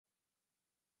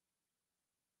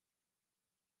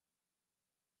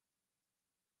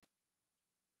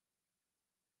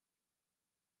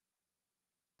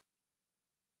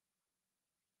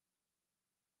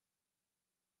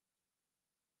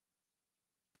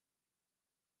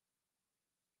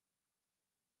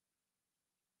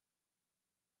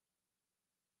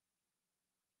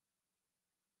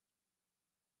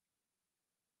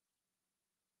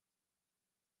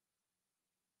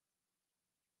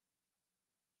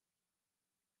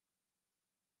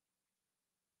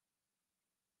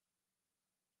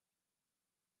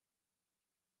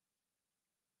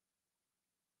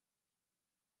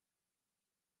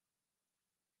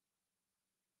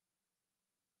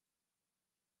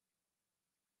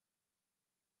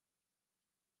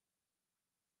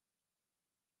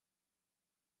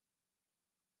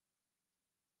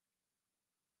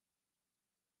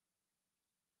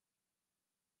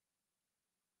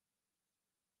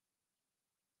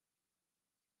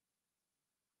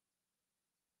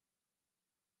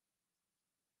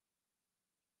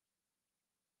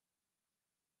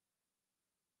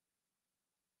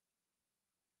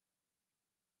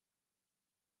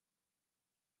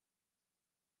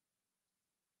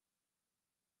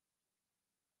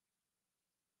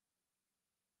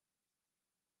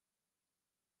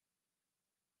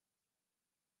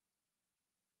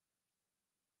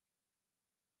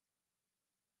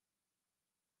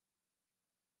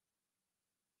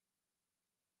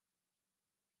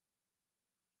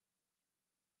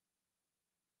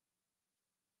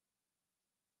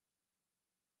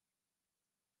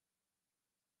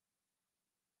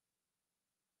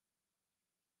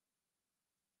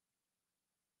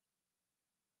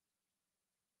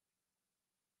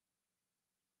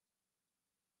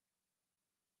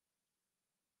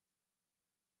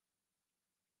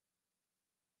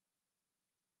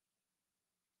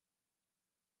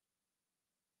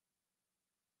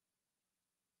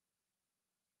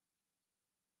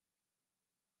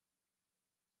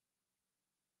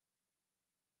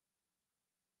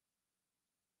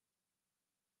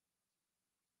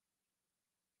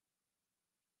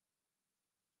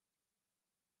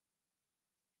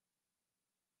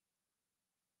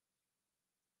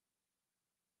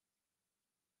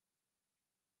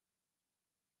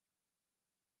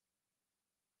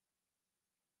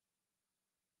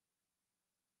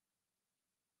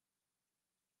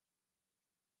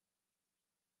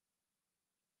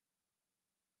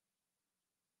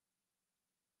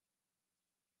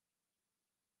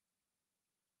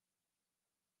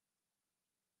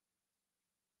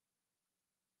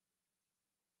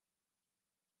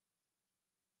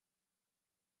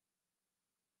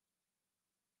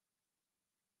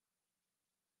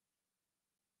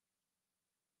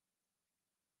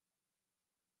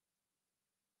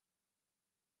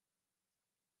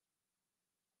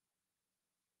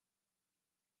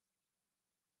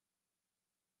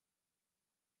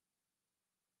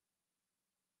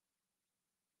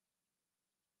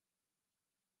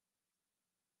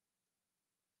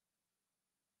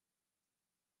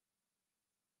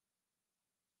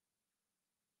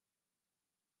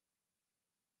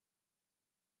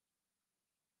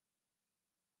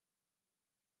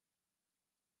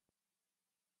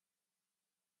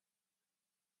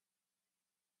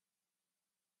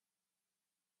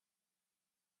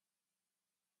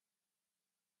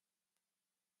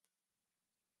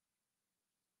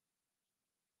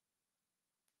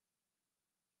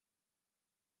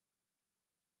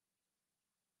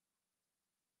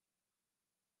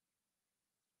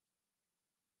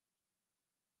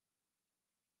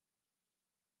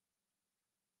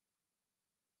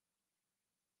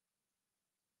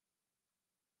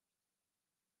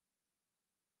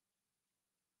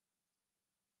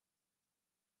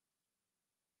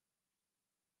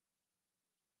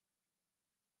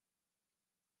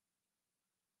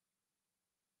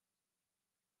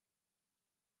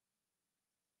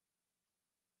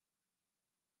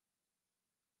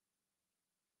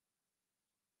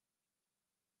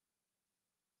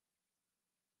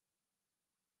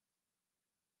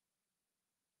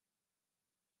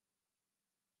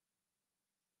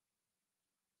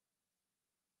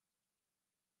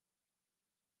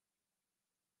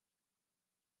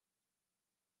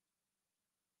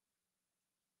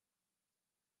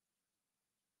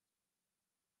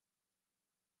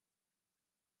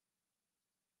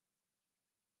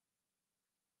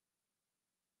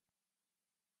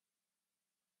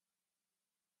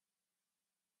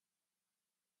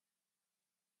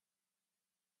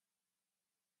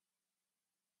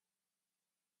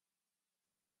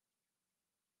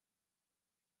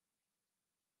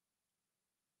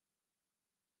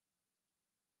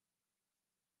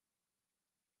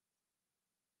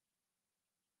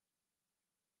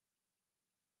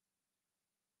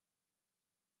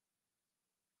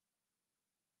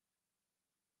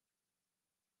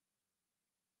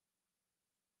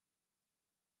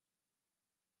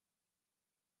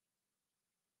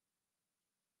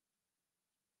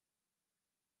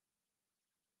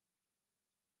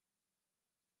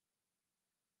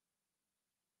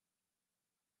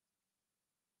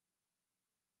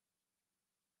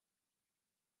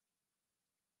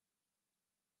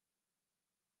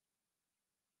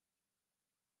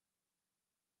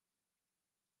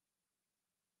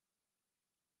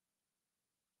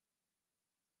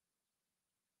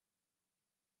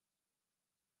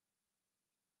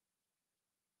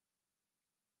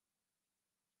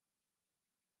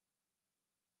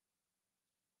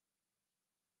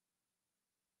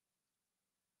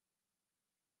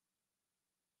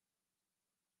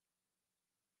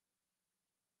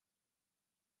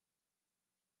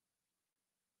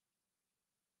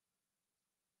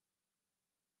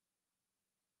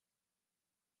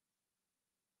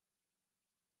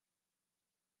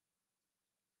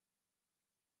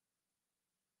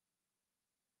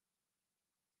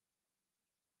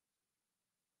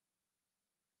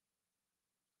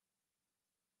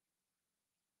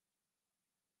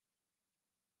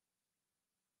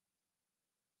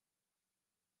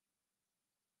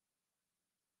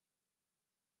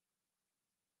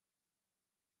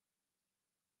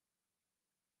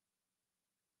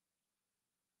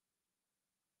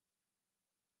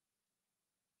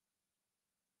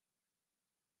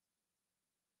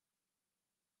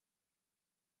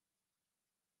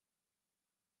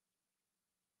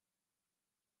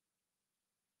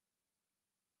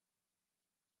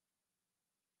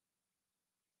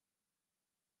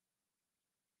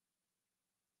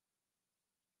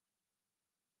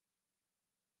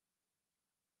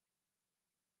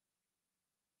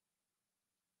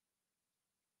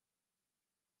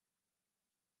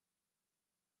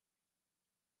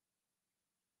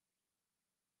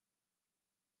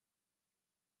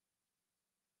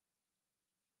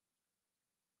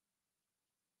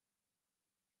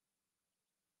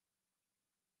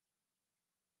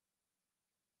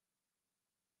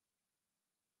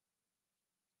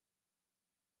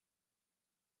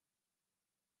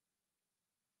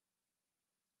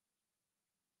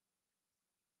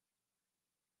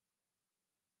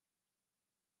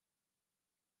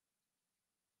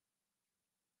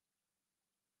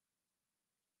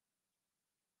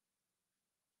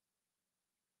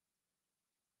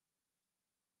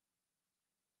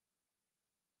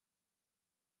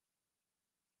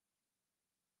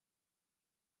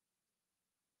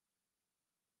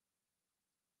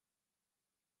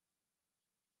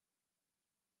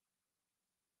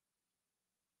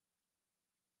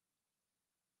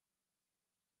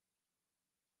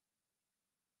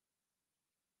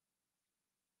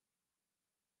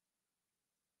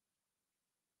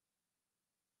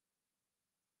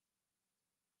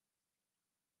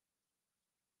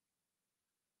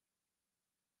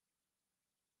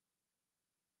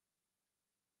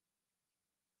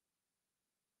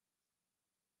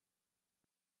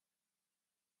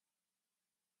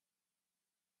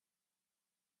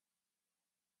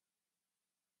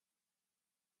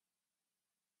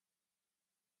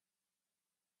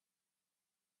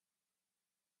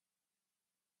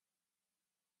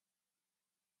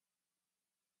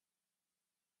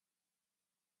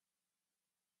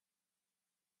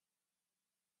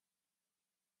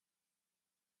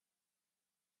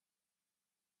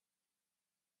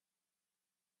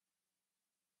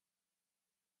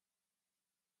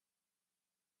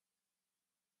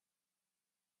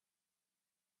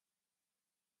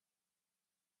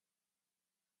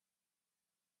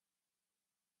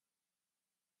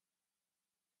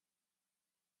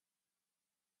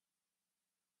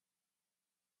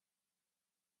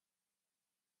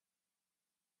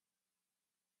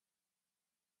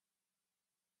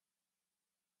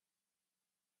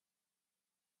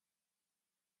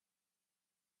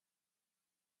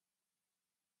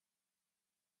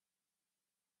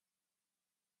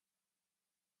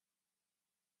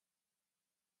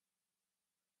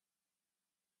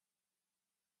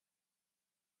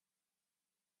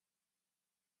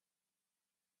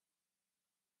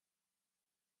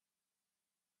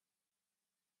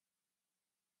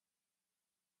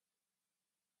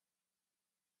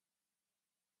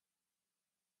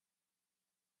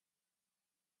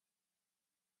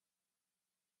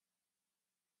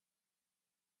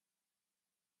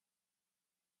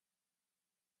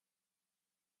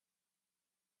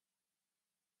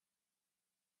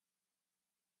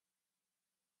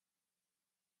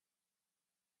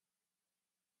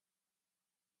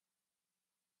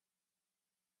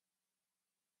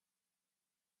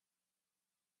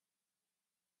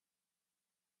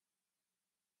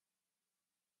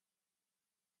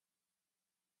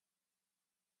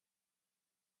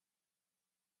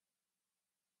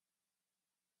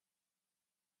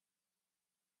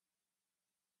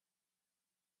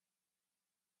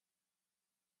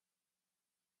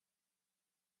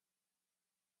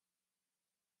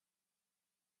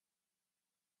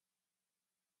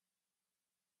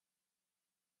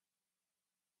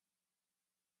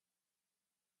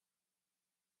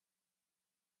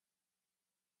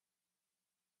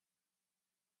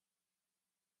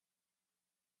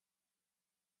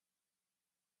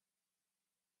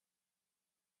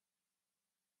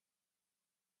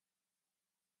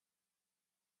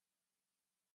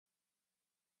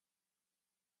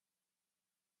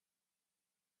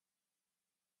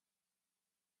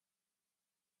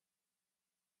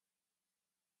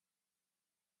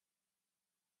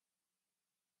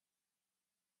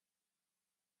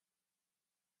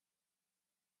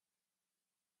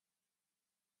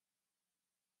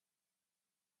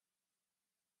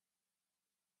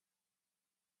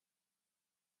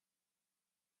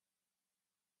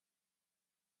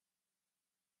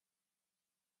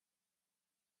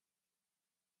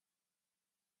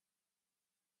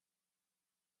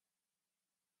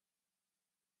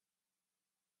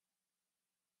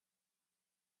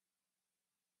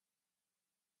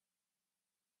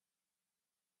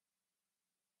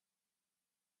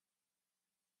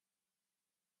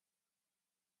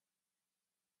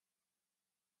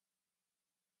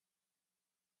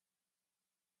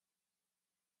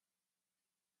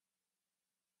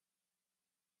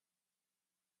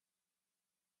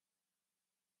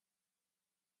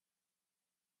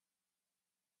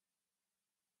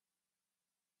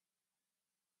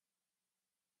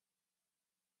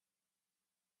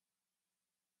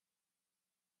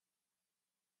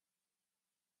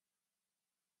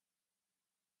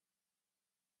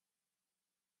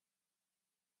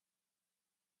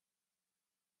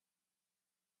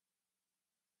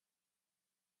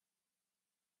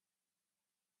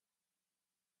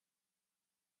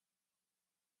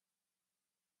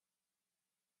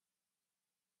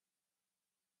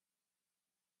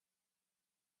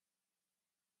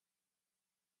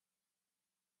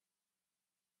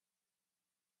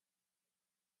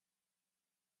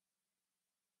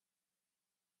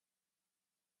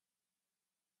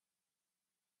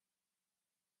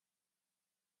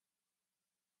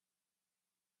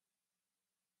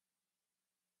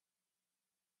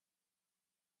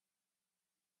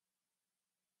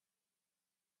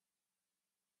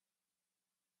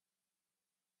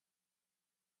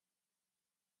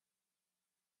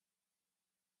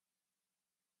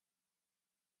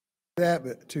that,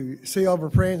 but to see all of our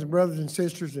friends and brothers and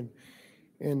sisters, and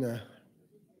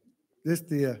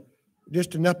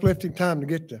just an uplifting time to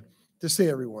get to see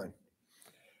everyone.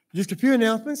 Just a few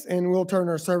announcements, and we'll turn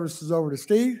our services over to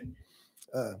Steve.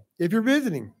 If you're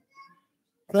visiting,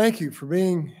 thank you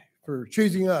for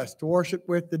choosing us to worship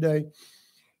with today,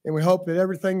 and we hope that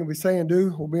everything that we say and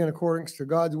do will be in accordance to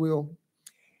God's will.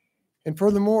 And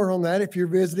furthermore, on that, if you're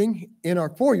visiting in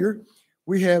our foyer,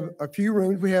 we have a few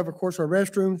rooms. We have, of course, our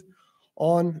restrooms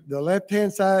on the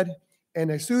left-hand side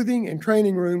and a soothing and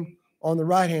training room on the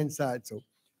right-hand side. So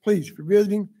please, if you're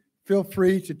visiting, feel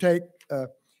free to take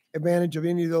advantage of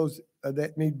any of those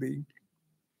that need be.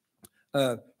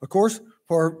 Of course,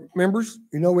 for our members,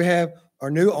 we have our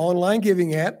new online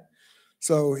giving app.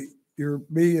 So you're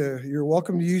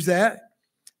welcome to use that.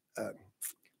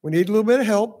 We need a little bit of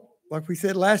help. Like we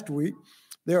said last week,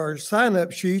 there are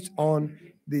sign-up sheets on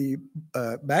the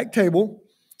back table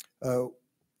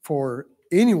for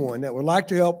anyone that would like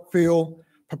to help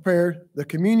prepare the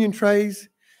communion trays.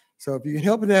 So if you can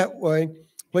help in that way,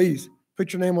 please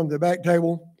put your name on the back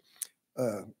table.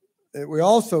 We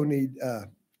also need,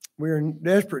 we're in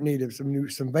desperate need of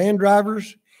some van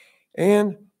drivers,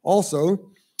 and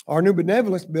also our new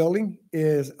benevolence building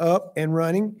is up and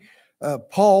running.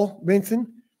 Paul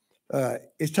Benson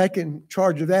is taking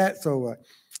charge of that. So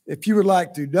if you would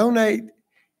like to donate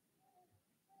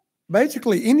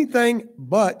basically anything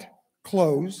but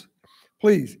clothes,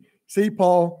 please see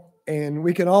Paul, and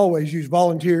we can always use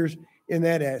volunteers in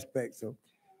that aspect. So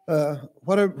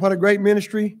what a great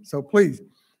ministry. So please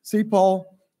see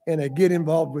Paul and get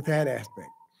involved with that aspect.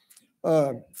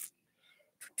 Of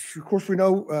course, we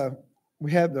know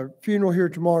we have the funeral here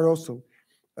tomorrow, so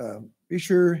be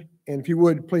sure, and if you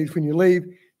would, please, when you leave,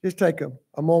 just take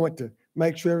a moment to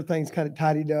make sure everything's kind of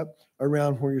tidied up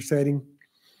around where you're sitting.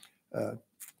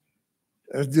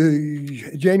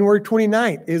 The January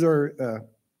 29th is our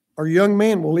young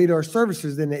man will lead our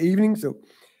services in the evening. So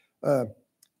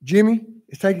Jimmy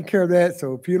is taking care of that.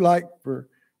 So if you'd like for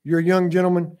your young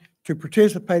gentleman to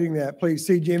participate in that, please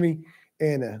see Jimmy,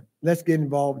 and let's get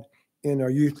involved in our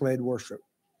youth-led worship.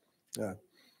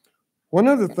 One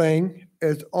other thing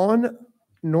is on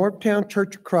Northtown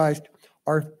Church of Christ,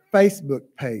 our Facebook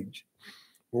page.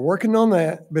 We're working on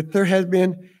that, but there has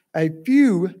been a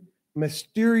few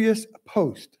mysterious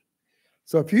posts.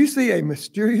 So if you see a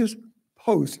mysterious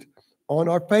post on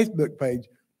our Facebook page,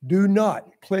 do not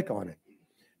click on it.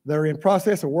 They're in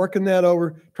process of working that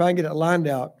over, trying to get it lined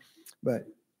out. But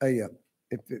if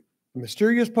the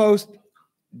mysterious post,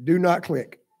 do not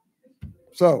click.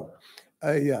 So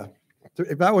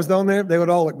if I was on there, they would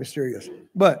all look mysterious.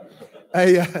 But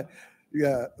they're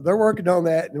working on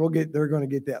that, and they're going to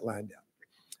get that lined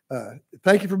out.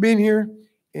 Thank you for being here,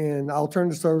 and I'll turn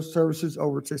the services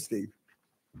over to Steve.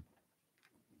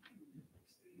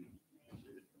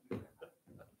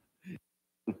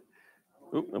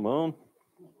 Oh, I'm on.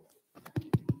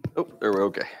 Oh, there we go.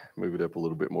 Okay. Move it up a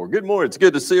little bit more. Good morning. It's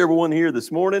good to see everyone here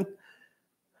this morning.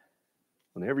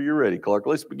 Whenever you're ready, Clark.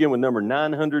 Let's begin with number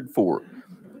 904.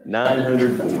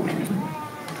 904.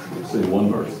 Let's sing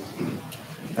one verse.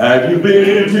 Have you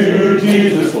been to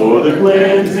Jesus for the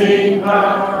cleansing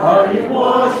power? Are you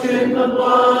washed in the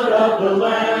blood of the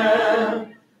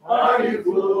Lamb? Are you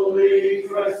fully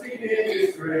trusting in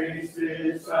His grace,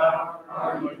 His power?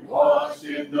 Are you washed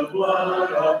in the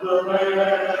blood of the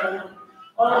Lamb?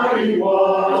 Are you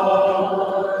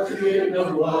washed in the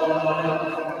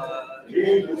blood,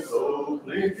 in the soul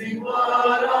cleansing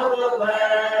blood of the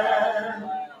Lamb?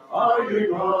 Are your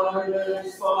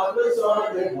garments spotless?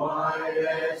 Are they white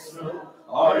as snow?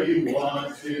 Are you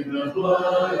washed in the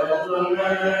blood of the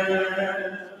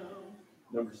Lamb?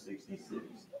 Number 66.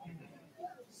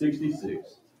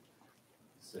 66.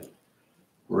 Sing.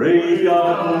 Praise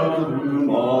God from whom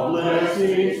all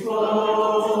blessings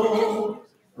flow.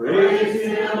 Praise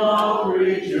Him, all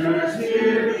creatures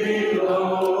here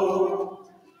below.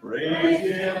 Praise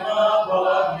Him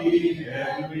above the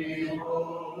heavenly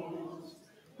hosts.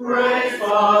 Praise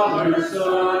Father,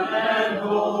 Son, and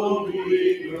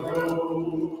Holy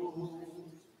Ghost.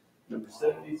 Number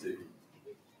 72.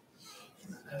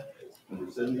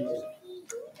 Number 72.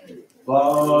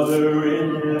 Father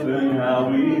in heaven, how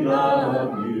we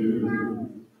love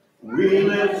you. We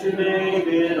lift your name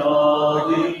in all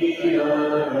the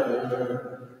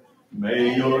earth.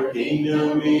 May your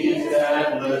kingdom be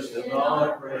established in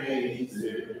our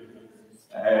praises.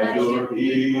 As your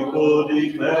people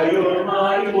declare your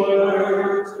mighty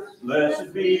words,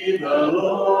 blessed be the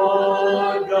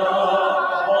Lord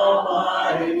God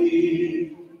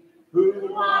Almighty, who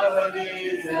was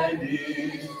and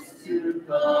is to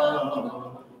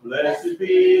come. Blessed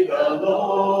be the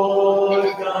Lord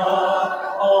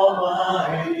God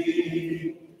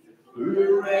Almighty,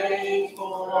 who reigns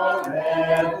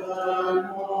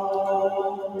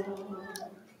forevermore.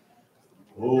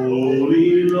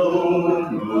 Holy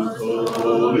Lord, most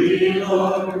holy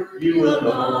Lord, you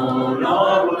alone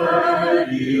are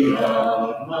worthy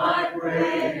of my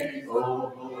praise.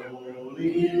 Oh,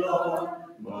 holy Lord,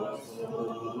 most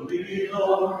holy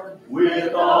Lord,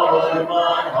 with all of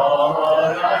my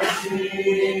heart I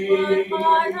sing.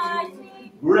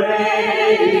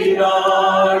 Great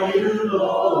are you,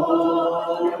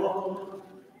 Lord,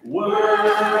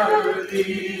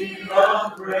 worthy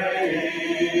of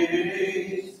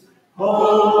praise.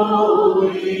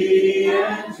 Holy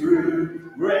and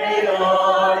true, great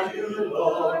are you,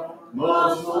 Lord,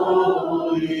 most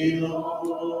holy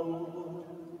Lord.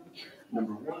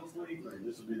 Number 123.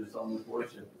 This will be the song of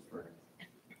worship.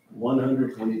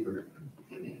 123.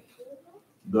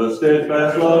 The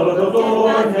steadfast love of the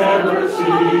Lord never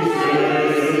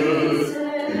ceases.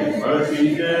 His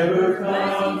mercy never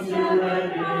comes to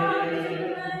an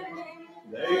end.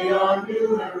 They are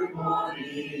new every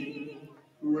morning.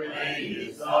 Great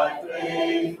is thy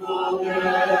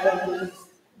faithfulness.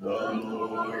 The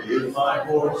Lord is my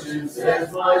portion,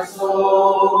 says my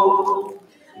soul.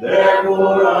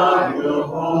 Therefore I will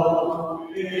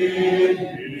hope in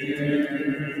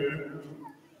him.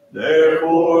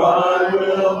 Therefore I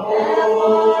will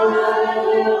hope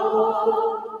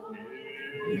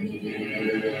in him.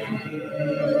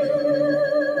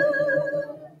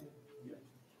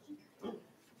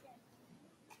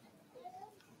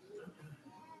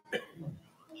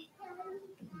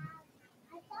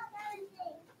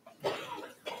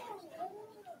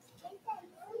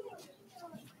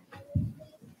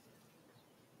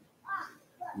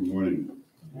 Good morning.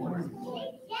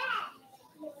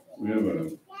 We have a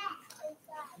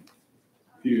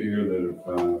few here that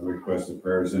have requested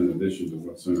prayers in addition to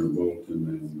what's in our bulletin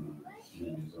and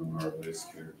is on our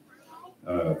list here.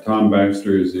 Tom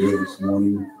Baxter is ill this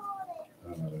morning.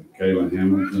 Kayla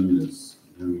Hamilton is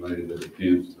the young lady that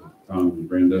attends with Tom and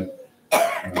Brenda.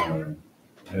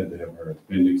 Had to have her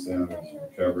appendix out as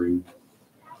recovering.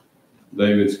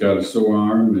 David's got a sore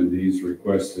arm and he's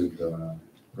requested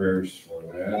prayers for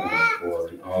that and for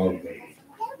all of the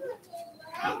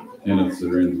tenants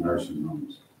that are in the nursing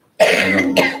homes. I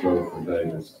don't just go for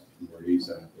Davis where he's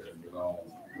out there, but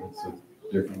it's a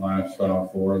different lifestyle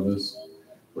for us.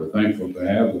 We're thankful to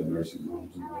have the nursing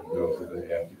homes and the ability they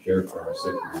have to care for our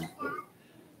sick ones, but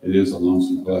it is a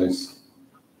lonesome place.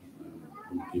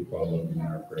 We keep all of them in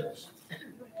our prayers.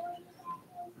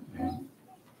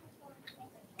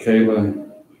 Kayla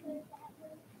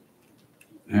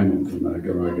Hamilton, I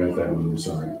got that one, I'm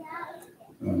sorry.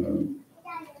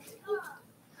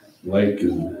 Lake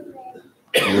and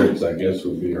Woods, I guess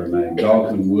would be her name.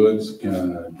 Dalton Woods,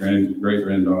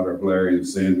 great-granddaughter of Larry and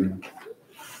Sandra,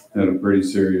 had a pretty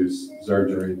serious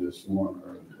surgery this morning.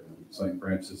 St.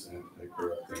 Francis had to take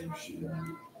her up there. She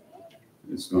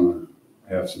is going to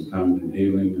have some time in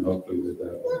healing, and hopefully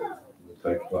that will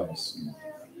take place. And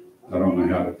I don't know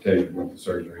how to tell you what the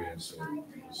surgery is, so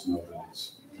just know that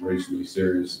it's reasonably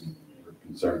serious, and we're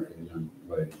concerned for the young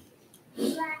lady.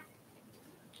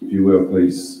 If you will,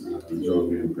 please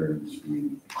join me in prayer this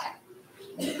morning.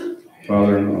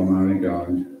 Father, Almighty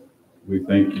God, we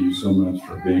thank you so much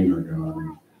for being our God,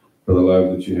 and for the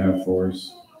love that you have for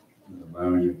us, and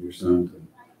allowing your Son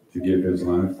to give his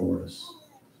life for us,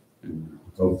 and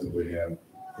hope that we have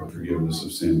for forgiveness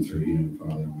of sin through him,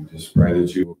 Father. We just pray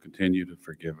that you will continue to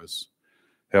forgive us.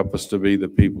 Help us to be the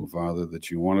people, Father,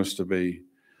 that you want us to be.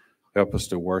 Help us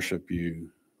to worship you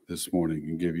this morning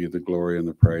and give you the glory and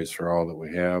the praise for all that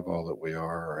we have, all that we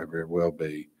are, or ever will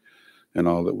be, and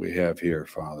all that we have here,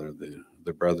 Father,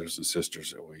 the brothers and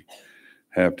sisters that we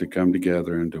have to come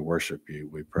together and to worship you.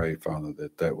 We pray, Father,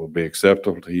 that will be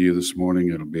acceptable to you this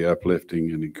morning. It'll be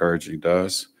uplifting and encouraging to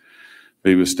us.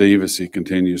 Be with Steve as he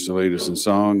continues to lead us in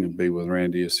song, and be with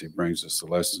Randy as he brings us the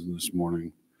lesson this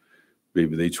morning. Be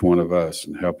with each one of us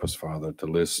and help us, Father, to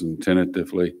listen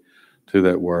tentatively to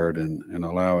that word and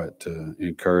allow it to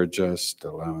encourage us, to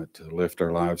allow it to lift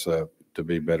our lives up, to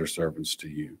be better servants to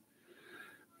you.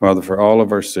 Father, for all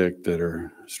of our sick that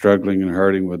are struggling and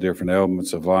hurting with different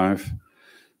elements of life,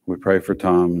 we pray for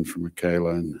Tom and for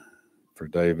Michaela and for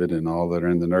David and all that are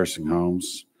in the nursing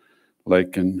homes.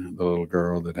 Lakin, the little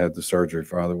girl that had the surgery,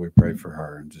 Father, we pray for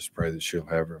her and just pray that she'll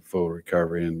have her full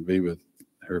recovery and be with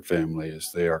her family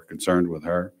as they are concerned with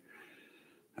her.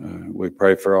 We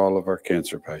pray for all of our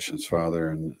cancer patients,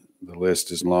 Father, and the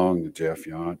list is long. Jeff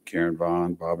Yount, Karen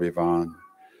Vaughn, Bobby Vaughn,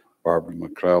 Barbara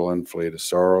McClellan, Fleeta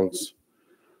Sorrells,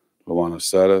 Luana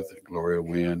Sudduth, Gloria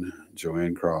Wynn,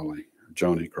 Joanne Crawley,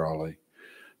 Joni Crawley.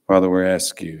 Father, we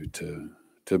ask you to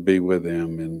be with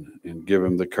them and give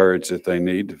them the courage that they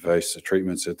need to face the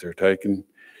treatments that they're taking,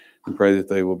 and pray that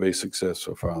they will be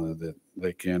successful, Father, that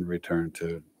they can return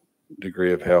to a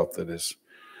degree of health that is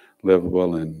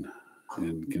livable and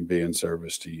can be in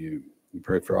service to you. We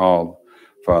pray for all,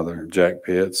 Father, Jack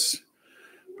Pitts,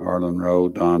 Arlen Rowe,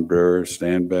 Don Brewer,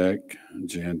 Stan Beck,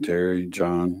 Jan Terry,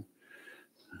 John.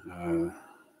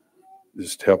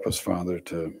 Just help us, Father,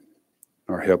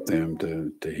 or help them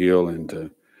to heal and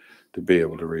to be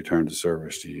able to return to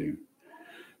service to you.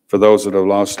 For those that have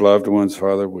lost loved ones,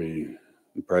 Father, we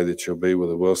pray that you'll be with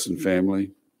the Wilson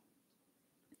family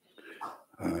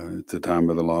at the time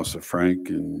of the loss of Frank,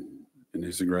 and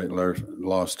he's a great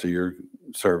loss to your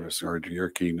service or to your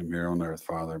kingdom here on earth,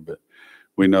 Father. But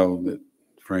we know that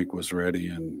Frank was ready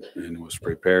and was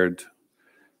prepared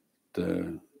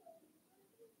to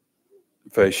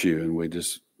face you, and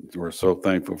we're so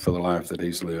thankful for the life that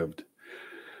he's lived.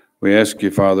 We ask you,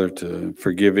 Father, to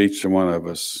forgive each one of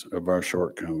us of our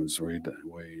shortcomings. We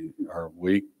are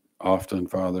weak often,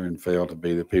 Father, and fail to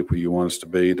be the people you want us to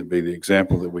be the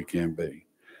example that we can be.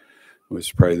 We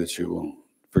just pray that you will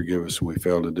forgive us when we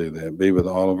fail to do that. Be with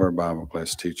all of our Bible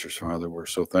class teachers, Father. We're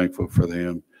so thankful for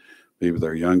them. Be with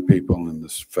our young people in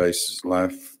this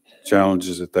life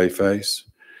challenges that they face.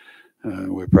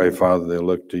 We pray, Father, they'll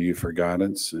look to you for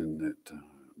guidance and that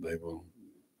they will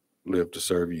live to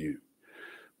serve you.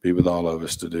 Be with all of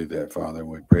us to do that, Father. And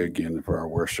we pray again for our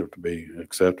worship to be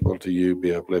acceptable to you,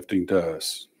 be uplifting to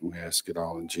us. We ask it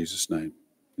all in Jesus' name.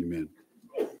 Amen.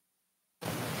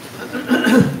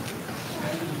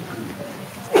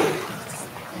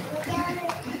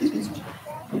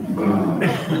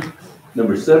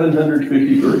 Number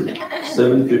 753.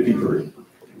 753.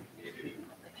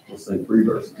 We'll sing 3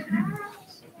 verses.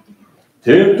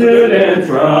 Tempted and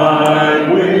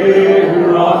tried,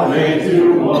 we're often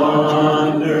to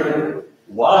wonder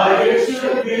why it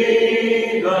should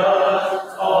be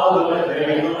thus all the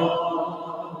day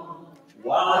long.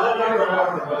 While there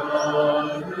are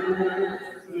others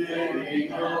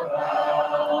living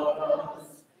about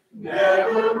us,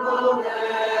 never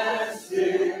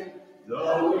molested,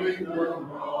 though in the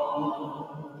wrong.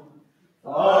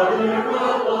 Farther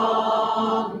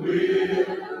along we'll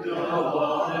know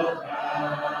all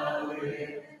about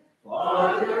it.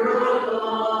 Farther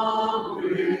along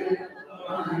we'll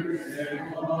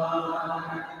understand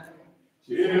why.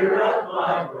 Cheer up,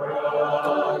 my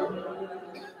brother,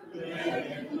 live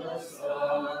in the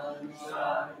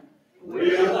sunshine.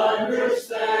 We'll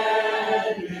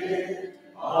understand it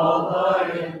all by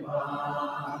and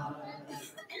by.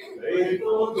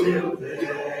 Faithful till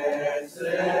death,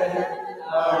 said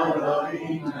our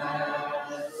loving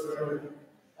Master.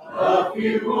 A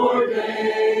few more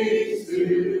days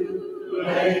to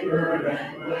labor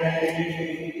and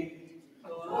wait.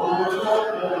 Hold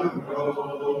up the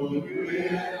road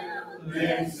with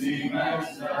Lindsay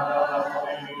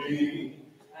McSally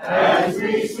as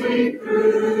we sweep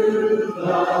through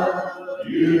the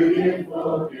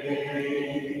beautiful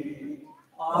gate.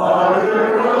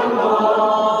 Farther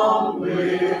along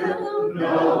we'll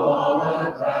know all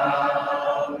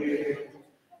about it.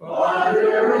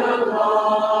 Farther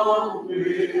along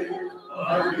we'll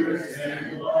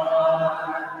understand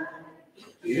why.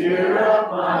 Cheer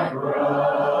up, my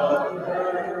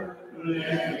brother,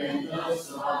 live in the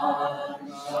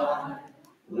sunshine.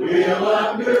 We'll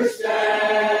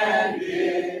understand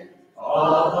it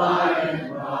all by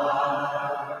and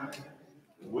by.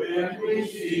 When we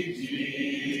see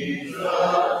Jesus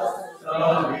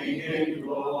coming in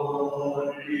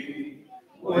glory,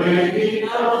 when he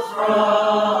comes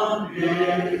from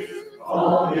his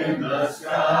home in the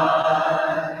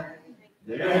sky,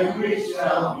 then we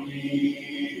shall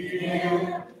meet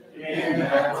him in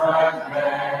that bright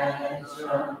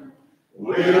mansion.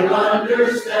 We'll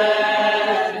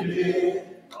understand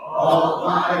it all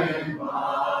by and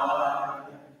by.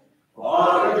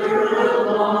 Farther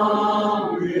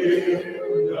along we'll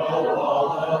know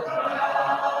all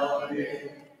about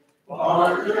it.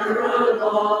 Farther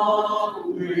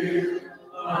along we'll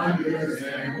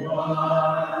understand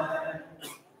why.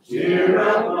 Cheer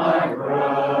up, my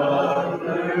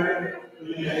brother,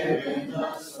 live in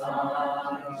the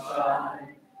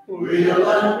sunshine. We'll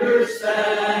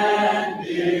understand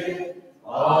it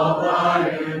all by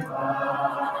and by.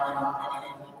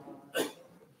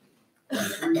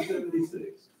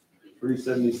 376.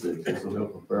 376. This will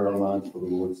help prepare our minds for the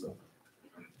Lord's Supper.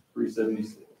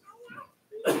 376.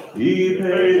 He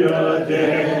paid a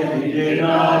debt he did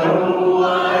not owe.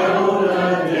 I owed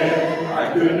a debt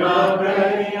I could not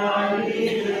pay. I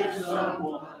needed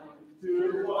someone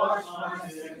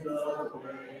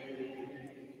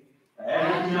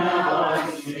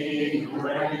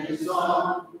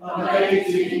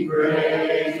Amazing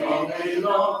grace, all day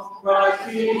long, Christ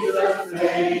Jesus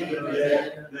paid the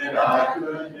debt that I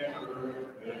could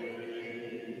never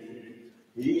pay.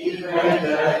 He paid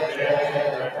that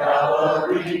debt at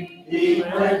Calvary, He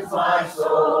cleansed my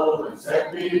soul and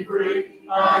set me free.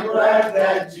 I'm glad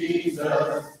that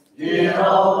Jesus did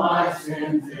all my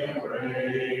sins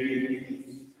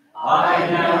erase. I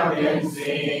now can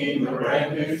sing the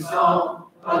brand new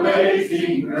song,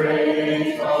 Amazing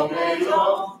Grace, all day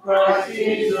long. Christ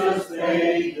Jesus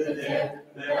paid the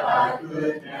debt that I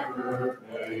could never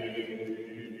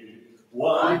pay.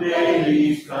 One day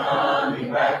He's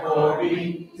coming back for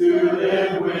me to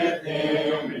live with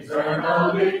Him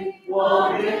eternally.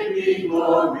 Won't it be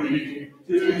glory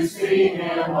to see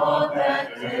Him on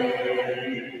that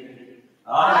day?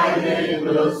 I then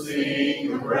will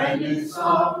sing a brand new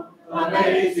song,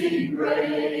 Amazing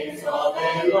Grace, all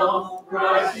day long.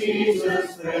 Christ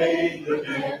Jesus paid the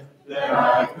debt that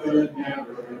I could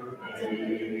never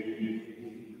pay.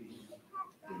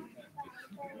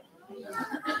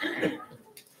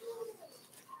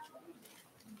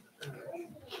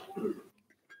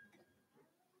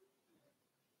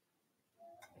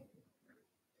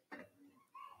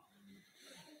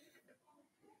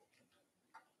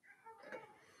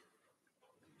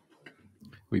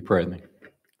 We pray with me.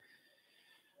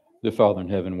 Dear Father in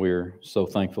heaven, we're so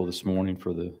thankful this morning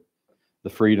for the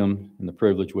freedom and the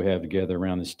privilege we have to gather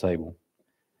around this table.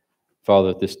 Father,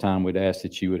 at this time, we'd ask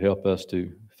that you would help us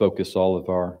to focus all of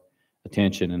our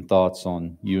attention and thoughts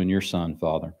on you and your Son,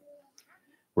 Father.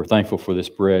 We're thankful for this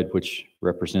bread, which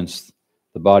represents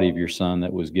the body of your Son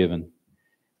that was given.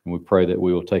 And we pray that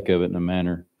we will take of it in a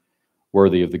manner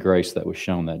worthy of the grace that was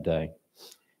shown that day.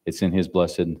 It's in his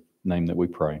blessed name that we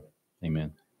pray.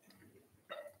 Amen.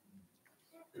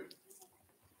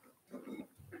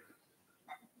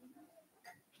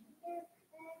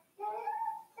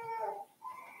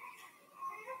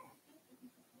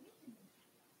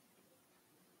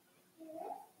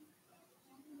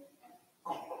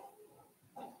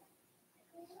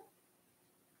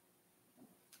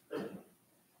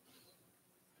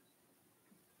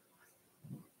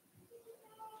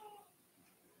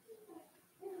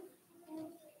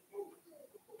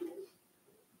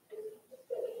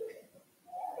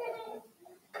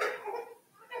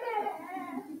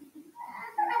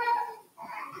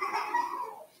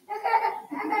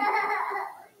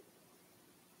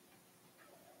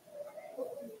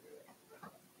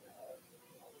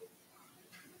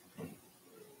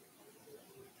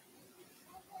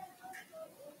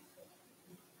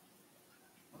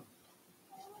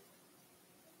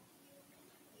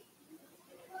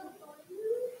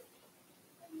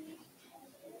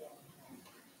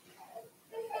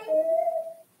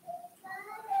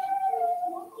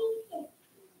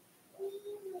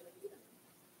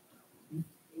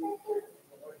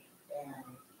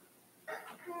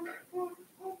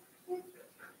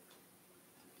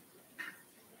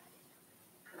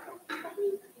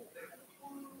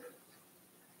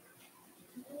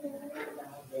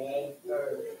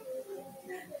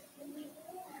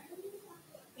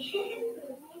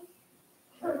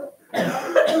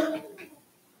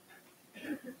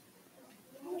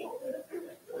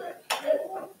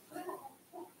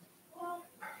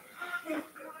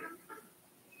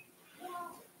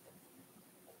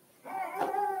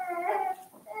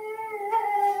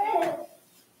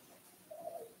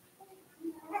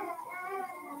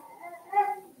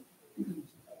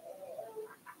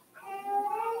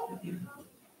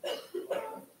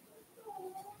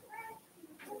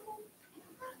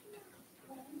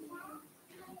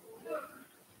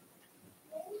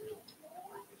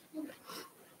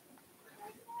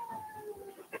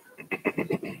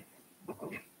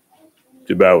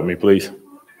 To bow with me, please.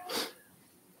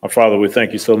 Our Father, we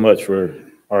thank you so much for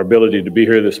our ability to be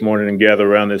here this morning and gather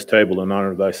around this table in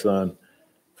honor of thy Son.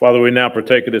 Father, we now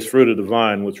partake of this fruit of the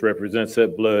vine, which represents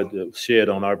that blood that was shed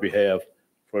on our behalf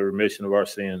for the remission of our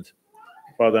sins.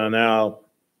 Father, now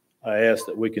I ask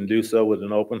that we can do so with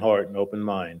an open heart and open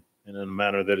mind and in a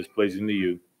manner that is pleasing to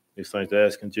you. These things I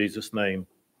ask in Jesus' name.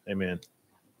 Amen.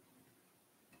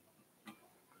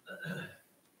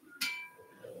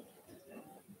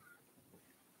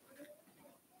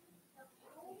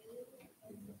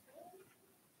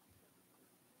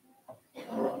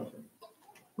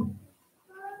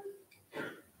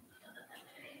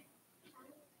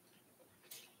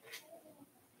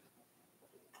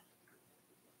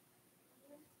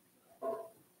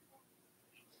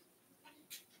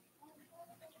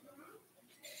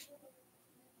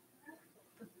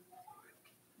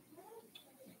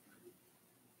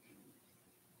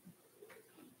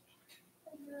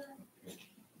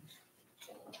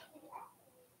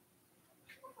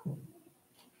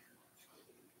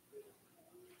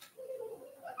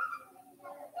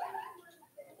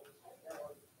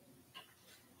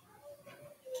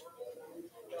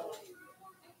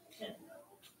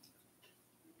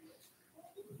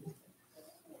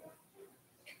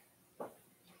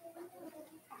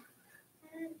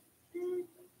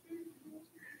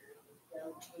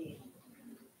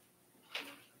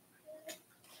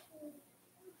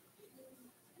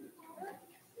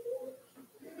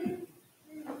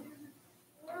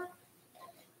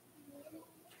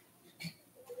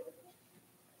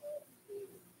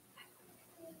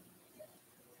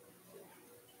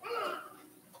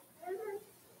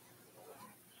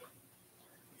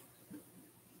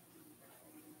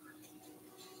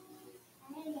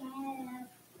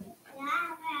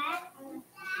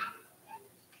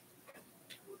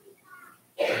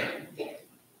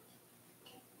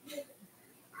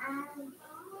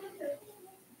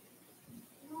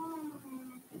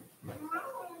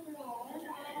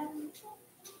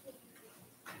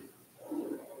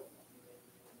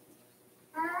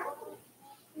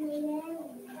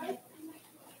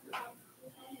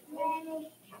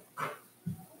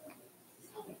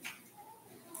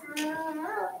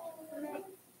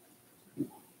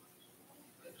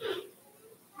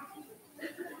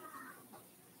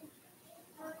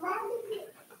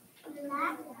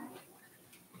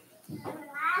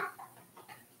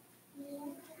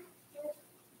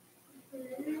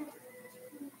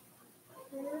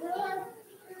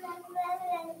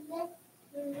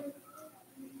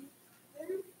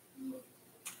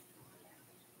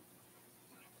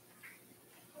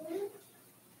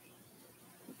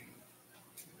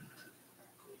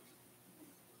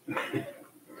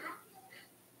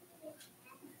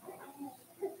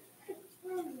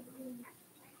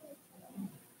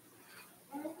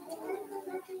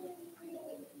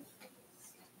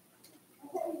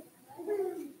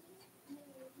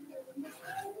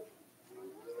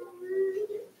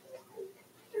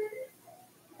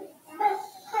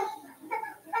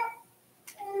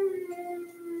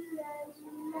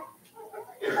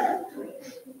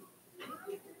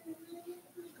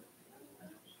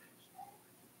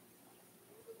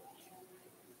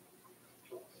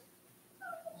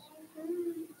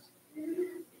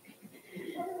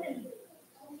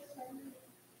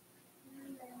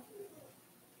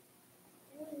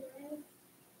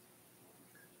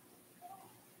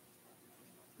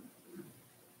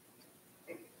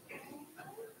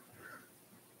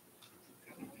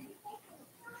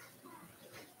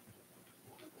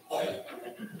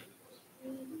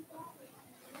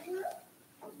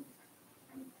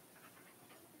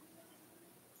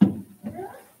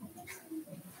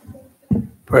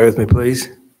 Pray with me, please.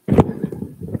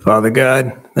 Father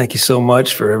God, thank you so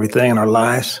much for everything in our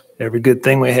lives. Every good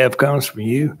thing we have comes from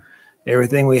you.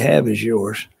 Everything we have is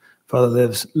yours.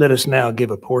 Father, let us now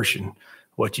give a portion,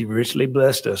 what you richly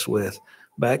blessed us with,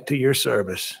 back to your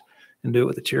service, and do it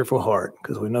with a cheerful heart,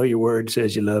 because we know your word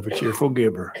says you love a cheerful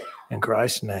giver. In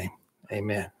Christ's name,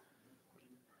 amen.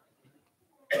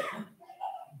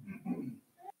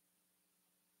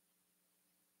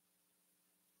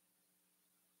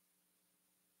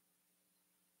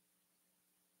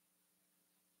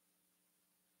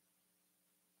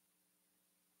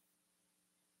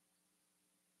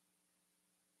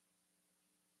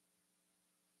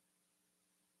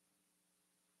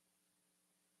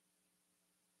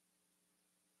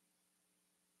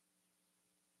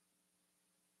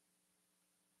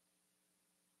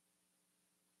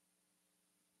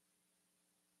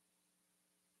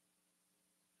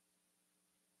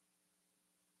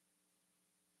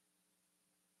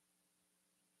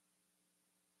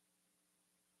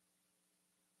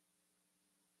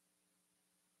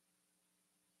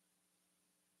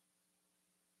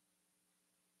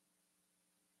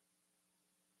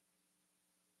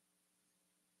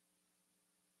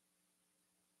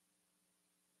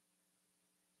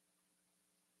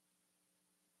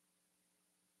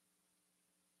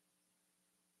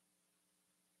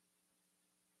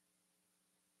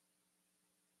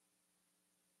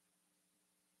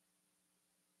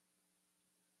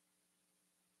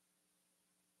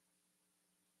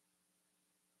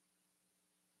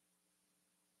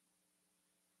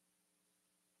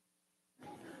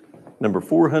 Number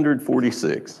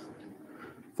 446.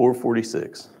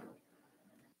 446.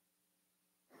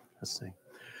 Let's see.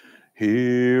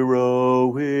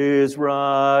 Hero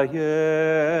Israel,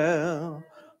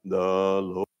 the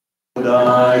Lord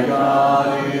thy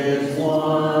God is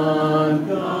one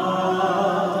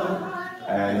God,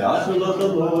 and thou shalt love the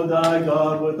Lord thy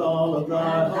God with all of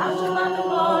thy heart. And thou shalt love the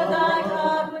Lord thy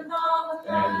God with all of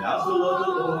thy soul. And thou shalt love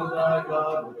the Lord thy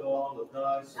God with all of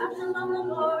thy soul. Thou shalt love the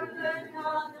Lord thy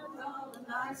God with all of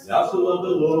thy soul. Thou shalt love the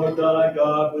Lord thy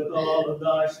God with all of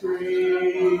thy strength.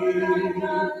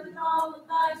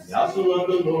 Thou shalt love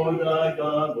the Lord thy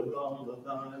God with all of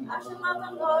thy mind. Thou shalt love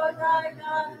the Lord thy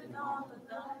God with all of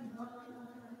thy mind.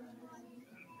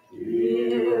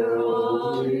 Hear, O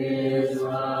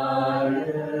Israel.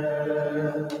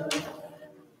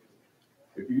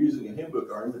 If you're using a hymn book,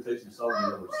 our invitation song is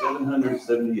number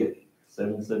 778.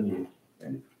 778.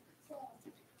 Randy?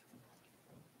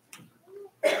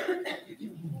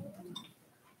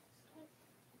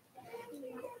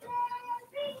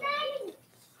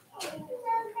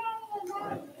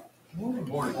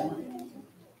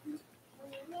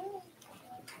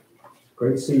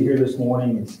 Great to see you here this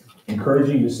morning. It's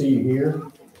encouraging to see you here.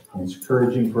 And it's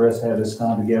encouraging for us to have this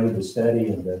time together to study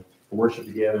and to worship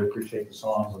together. Appreciate the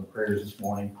songs and the prayers this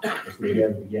morning as we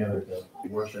gather together to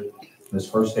worship this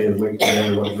first day of the week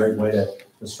together. What a great way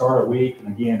to start our week. And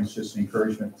again, it's just an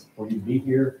encouragement for you to be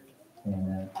here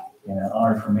and an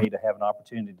honor for me to have an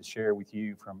opportunity to share with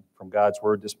you from God's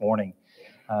Word this morning.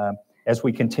 As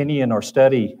we continue in our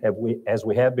study, as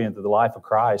we have been through the life of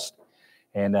Christ,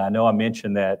 and I know I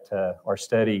mentioned that our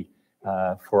study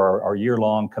for our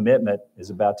year-long commitment is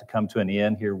about to come to an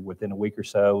end here within a week or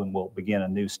so, and we'll begin a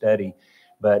new study.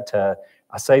 But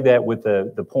I say that with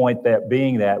the point that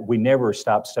being that we never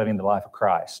stop studying the life of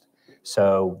Christ.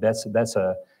 So that's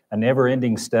a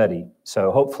never-ending study.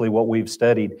 So hopefully what we've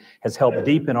studied has helped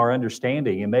deepen our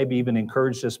understanding and maybe even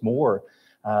encouraged us more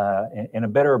in a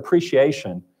better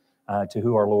appreciation to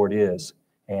who our Lord is.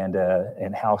 And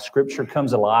how Scripture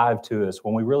comes alive to us.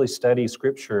 When we really study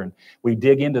Scripture and we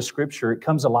dig into Scripture, it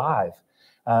comes alive.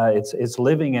 It's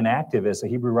living and active, as the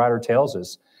Hebrew writer tells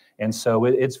us. And so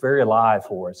it's very alive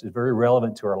for us. It's very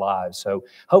relevant to our lives. So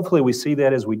hopefully we see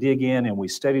that as we dig in and we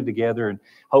study together. And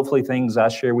hopefully things I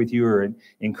share with you are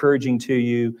encouraging to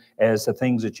you, as the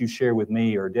things that you share with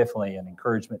me are definitely an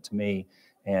encouragement to me.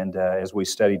 And as we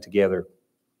study together,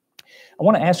 I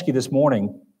want to ask you this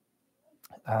morning,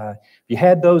 you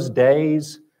had those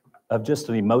days of just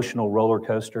an emotional roller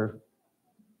coaster?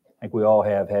 I think we all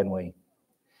have, hadn't we?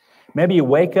 Maybe you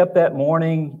wake up that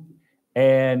morning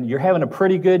and you're having a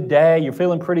pretty good day, you're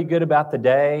feeling pretty good about the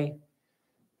day,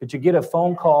 but you get a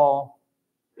phone call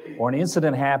or an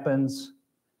incident happens,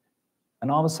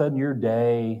 and all of a sudden your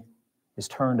day is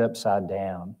turned upside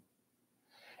down.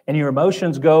 And your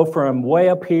emotions go from way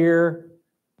up here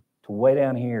to way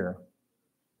down here.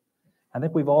 I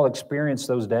think we've all experienced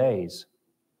those days,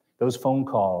 those phone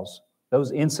calls,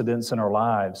 those incidents in our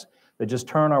lives that just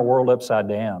turn our world upside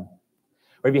down.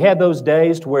 Or have you had those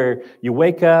days to where you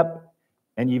wake up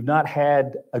and you've not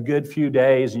had a good few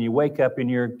days, and you wake up and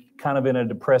you're kind of in a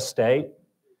depressed state,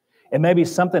 and maybe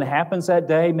something happens that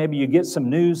day, maybe you get some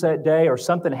news that day, or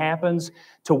something happens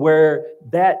to where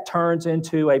that turns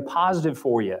into a positive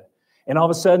for you. And all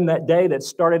of a sudden, that day that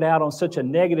started out on such a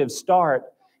negative start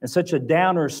and such a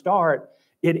downer start,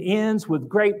 it ends with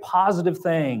great positive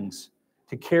things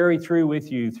to carry through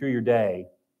with you through your day.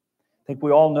 I think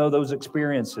we all know those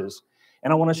experiences.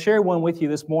 And I want to share one with you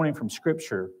this morning from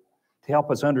Scripture to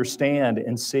help us understand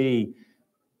and see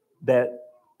that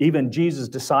even Jesus'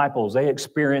 disciples, they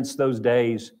experienced those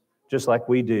days just like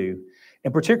we do.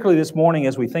 And particularly this morning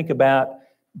as we think about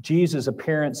Jesus'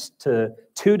 appearance to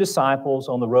two disciples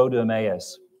on the road to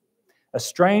Emmaus. A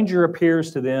stranger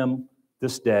appears to them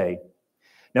this day.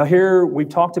 Now here we've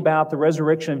talked about the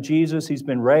resurrection of Jesus. He's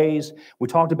been raised. We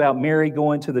talked about Mary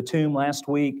going to the tomb last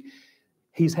week.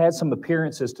 He's had some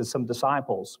appearances to some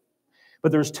disciples.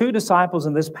 But there's two disciples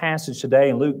in this passage today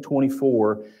in Luke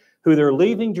 24 who they're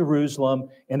leaving Jerusalem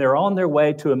and they're on their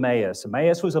way to Emmaus.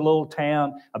 Emmaus was a little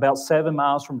town about 7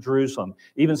 miles from Jerusalem.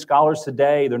 Even scholars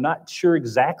today, they're not sure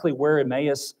exactly where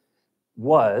Emmaus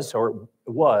was,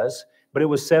 but it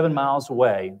was 7 miles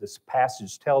away. This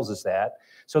passage tells us that.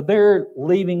 So they're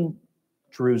leaving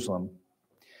Jerusalem.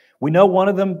 We know one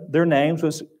of them, their names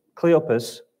was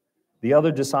Cleopas. The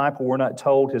other disciple, we're not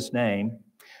told his name.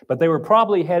 But they were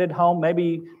probably headed home.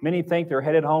 Maybe many think they're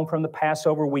headed home from the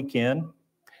Passover weekend.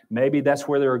 Maybe that's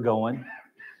where they were going.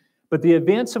 But the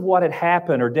events of what had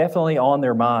happened are definitely on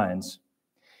their minds.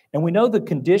 And we know the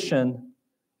condition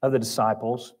of the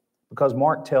disciples because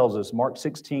Mark tells us, Mark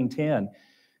 16:10,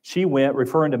 she went,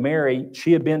 referring to Mary,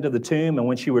 she had been to the tomb, and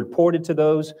when she reported to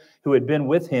those who had been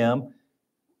with him,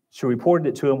 she reported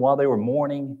it to them while they were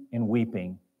mourning and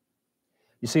weeping.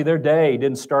 You see, their day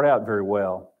didn't start out very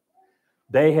well.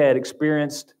 They had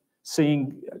experienced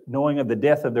knowing of the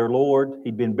death of their Lord.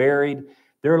 He'd been buried.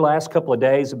 Their last couple of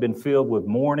days have been filled with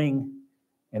mourning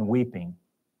and weeping.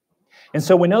 And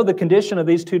so we know the condition of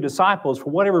these two disciples. For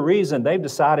whatever reason, they've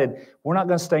decided, we're not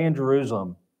going to stay in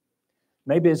Jerusalem.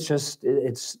 Maybe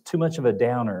it's too much of a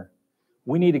downer.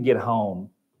 We need to get home.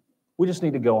 We just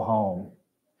need to go home.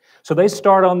 So they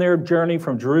start on their journey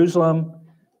from Jerusalem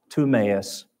to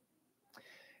Emmaus.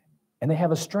 And they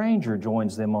have a stranger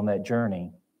joins them on that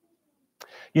journey.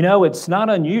 You know, it's not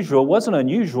unusual, it wasn't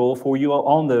unusual for you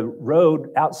on the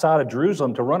road outside of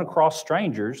Jerusalem to run across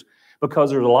strangers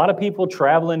because there's a lot of people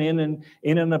traveling in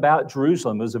and about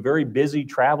Jerusalem. It was a very busy,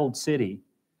 traveled city.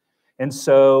 And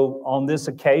so on this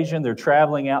occasion, they're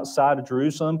traveling outside of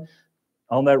Jerusalem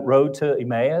on that road to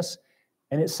Emmaus,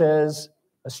 and it says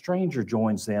a stranger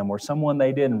joins them or someone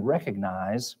they didn't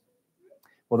recognize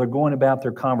while they're going about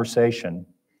their conversation.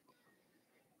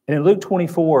 And in Luke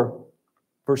 24,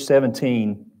 verse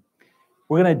 17,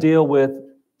 we're going to deal with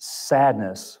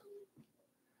sadness,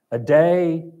 a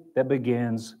day that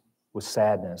begins with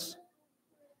sadness.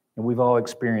 And we've all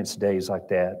experienced days like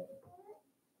that.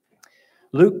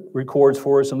 Luke records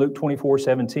for us in Luke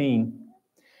 24:17,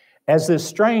 as this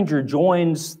stranger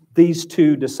joins these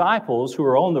two disciples who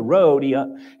are on the road,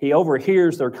 he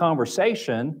overhears their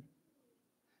conversation.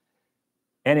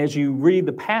 And as you read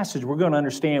the passage, we're going to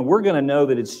understand, we're going to know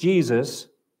that it's Jesus.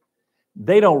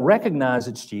 They don't recognize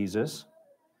it's Jesus.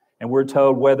 And we're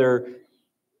told whether,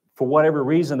 for whatever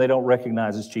reason, they don't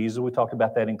recognize it's Jesus. We talked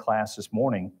about that in class this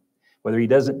morning. Whether he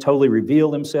doesn't totally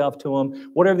reveal himself to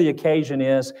them, whatever the occasion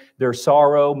is, their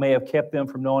sorrow may have kept them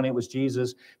from knowing it was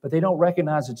Jesus, but they don't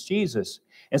recognize it's Jesus.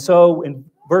 And so in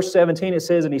verse 17 it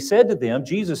says, and he said to them,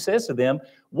 Jesus says to them,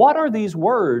 what are these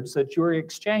words that you're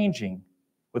exchanging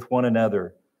with one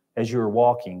another as you're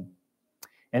walking?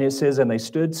 And it says, and they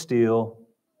stood still,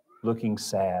 looking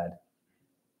sad.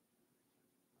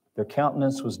 Their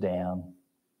countenance was down.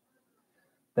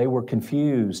 They were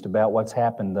confused about what's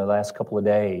happened the last couple of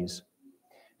days.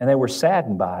 And they were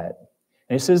saddened by it.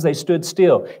 And it says they stood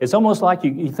still. It's almost like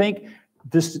you think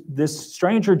this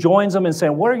stranger joins them and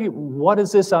saying, what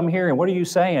is this I'm hearing? What are you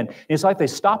saying? And it's like they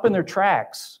stop in their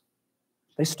tracks.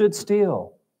 They stood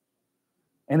still.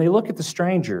 And they look at the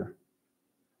stranger.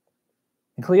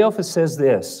 And Cleophas says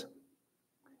this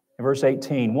in verse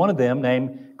 18. One of them,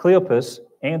 named Cleopas,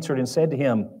 answered and said to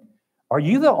him, are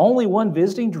you the only one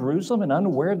visiting Jerusalem and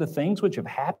unaware of the things which have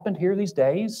happened here these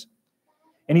days?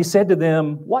 And he said to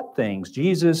them, what things?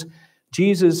 Jesus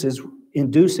is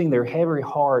inducing their heavy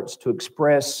hearts to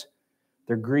express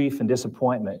their grief and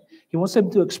disappointment. He wants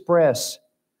them to express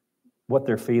what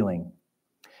they're feeling.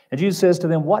 And Jesus says to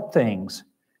them, what things?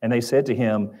 And they said to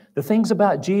him, the things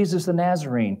about Jesus the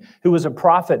Nazarene, who was a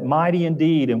prophet, mighty in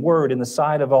deed and word in the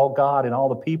sight of all God and all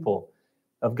the people.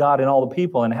 of God and all the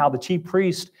people, and how the chief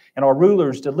priests and our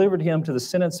rulers delivered him to the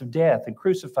sentence of death and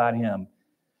crucified him.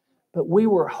 But we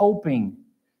were hoping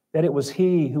that it was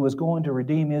he who was going to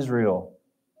redeem Israel.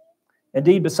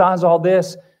 Indeed, besides all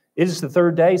this, it is the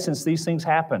third day since these things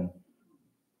happened.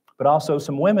 But also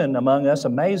some women among us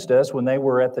amazed us when they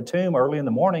were at the tomb early in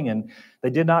the morning, and they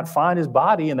did not find his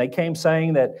body, and they came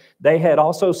saying that they had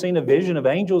also seen a vision of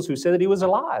angels who said that he was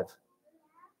alive.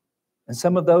 And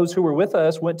some of those who were with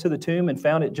us went to the tomb and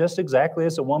found it just exactly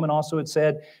as the woman also had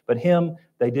said, but him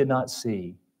they did not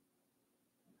see.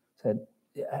 Said,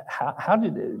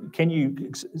 can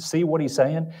you see what he's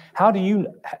saying? Have you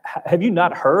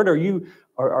not heard? Are you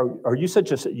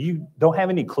you don't have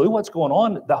any clue what's going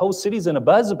on? The whole city's in a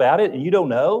buzz about it and you don't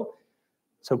know?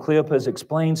 So Cleopas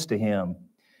explains to him,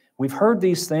 we've heard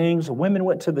these things. The women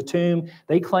went to the tomb.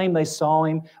 They claim they saw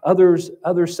him. Others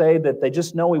say that they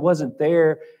just know he wasn't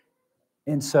there.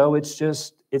 And so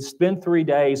it's been 3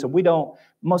 days, and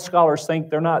most scholars think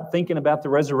they're not thinking about the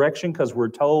resurrection because we're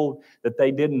told that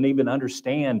they didn't even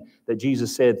understand that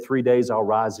Jesus said, 3 days I'll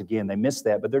rise again. They missed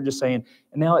that, but they're just saying,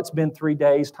 and now it's been 3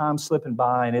 days, time's slipping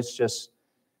by, and it's just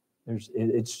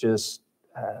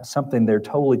something they're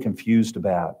totally confused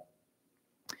about.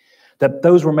 That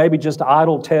those were maybe just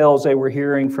idle tales they were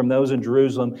hearing from those in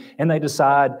Jerusalem, and they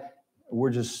decide, we're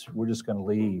just going to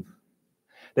leave.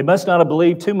 They must not have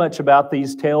believed too much about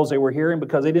these tales they were hearing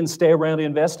because they didn't stay around to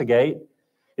investigate.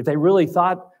 If they really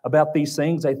thought about these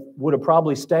things, they would have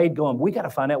probably stayed going, we got to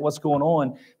find out what's going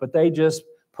on. But they just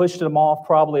pushed them off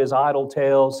probably as idle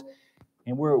tales,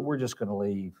 and we're just going to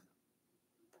leave.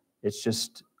 They're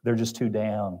just too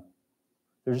down.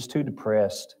 They're just too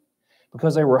depressed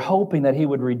because they were hoping that he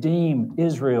would redeem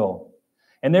Israel.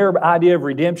 And their idea of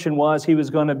redemption was he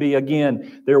was going to be,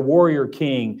 again, their warrior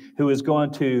king who is going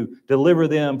to deliver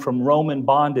them from Roman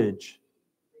bondage.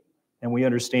 And we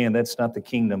understand that's not the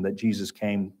kingdom that Jesus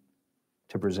came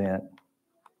to present.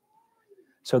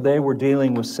 So they were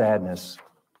dealing with sadness,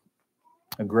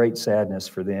 a great sadness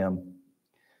for them.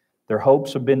 Their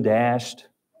hopes have been dashed.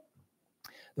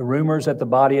 The rumors that the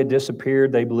body had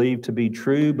disappeared, they believed to be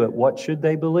true, but what should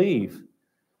they believe?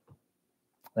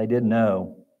 They didn't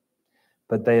know.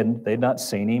 But they had not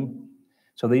seen him.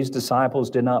 So these disciples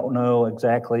did not know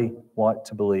exactly what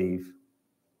to believe.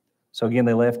 So again,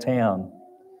 they left town.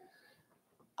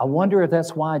 I wonder if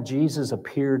that's why Jesus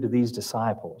appeared to these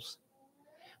disciples.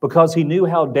 Because he knew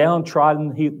how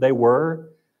downtrodden they were.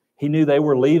 He knew they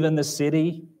were leaving the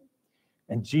city.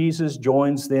 And Jesus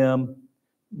joins them,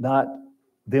 not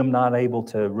able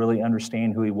to really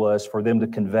understand who he was, for them to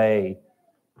convey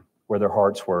where their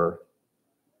hearts were.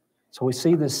 So we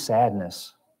see this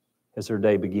sadness as their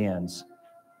day begins.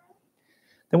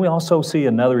 Then we also see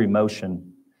another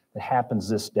emotion that happens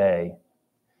this day.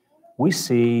 We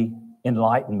see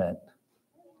enlightenment.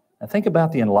 Now think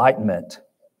about the enlightenment.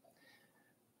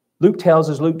 Luke tells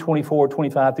us, Luke 24,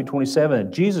 25 through 27,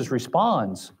 Jesus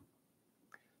responds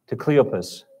to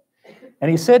Cleopas. And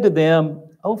he said to them,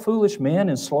 O foolish men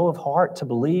and slow of heart to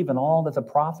believe in all that the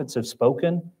prophets have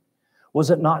spoken. Was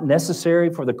it not necessary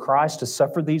for the Christ to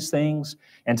suffer these things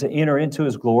and to enter into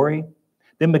his glory?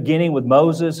 Then beginning with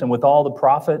Moses and with all the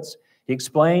prophets, he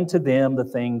explained to them the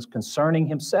things concerning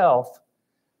himself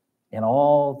in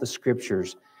all the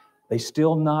scriptures. They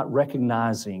still not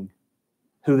recognizing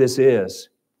who this is.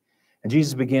 And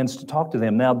Jesus begins to talk to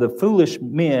them. Now the foolish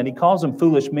men, he calls them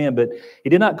foolish men, but he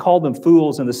did not call them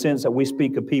fools in the sense that we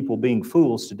speak of people being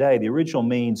fools today. The original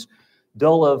means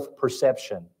dull of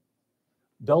perception.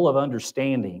 Dull of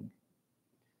understanding.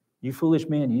 You foolish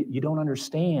men, you don't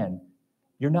understand.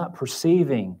 You're not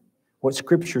perceiving what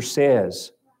Scripture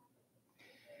says.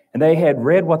 And they had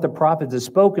read what the prophets had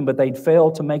spoken, but they'd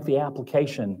failed to make the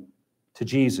application to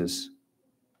Jesus.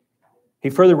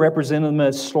 He further represented them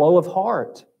as slow of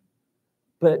heart.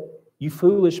 But you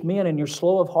foolish men, and you're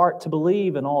slow of heart to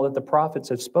believe in all that the prophets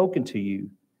have spoken to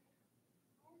you.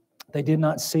 They did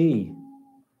not see.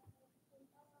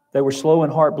 They were slow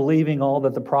in heart, believing all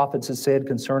that the prophets had said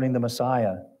concerning the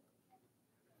Messiah.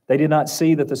 They did not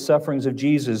see that the sufferings of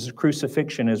Jesus, his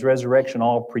crucifixion, his resurrection,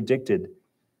 all predicted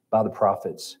by the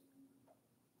prophets.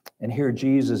 And here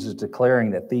Jesus is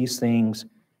declaring that these things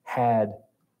had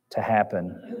to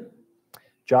happen.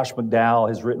 Josh McDowell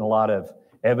has written a lot of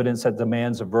evidence that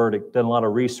demands a verdict, done a lot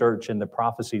of research in the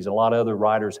prophecies, a lot of other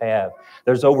writers have.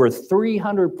 There's over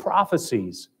 300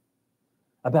 prophecies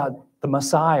about the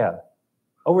Messiah.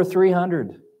 Over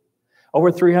 300.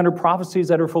 Over 300 prophecies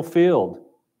that are fulfilled.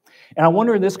 And I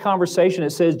wonder in this conversation,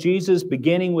 it says Jesus,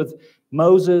 beginning with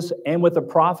Moses and with the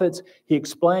prophets, he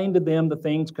explained to them the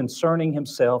things concerning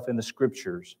himself in the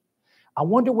scriptures. I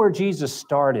wonder where Jesus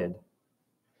started.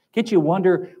 Can't you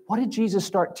wonder, what did Jesus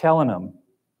start telling them?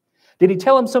 Did he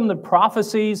tell them some of the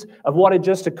prophecies of what had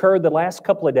just occurred the last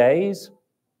couple of days?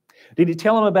 Did he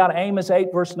tell them about Amos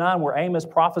 8, verse 9, where Amos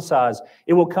prophesies,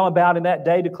 "It will come about in that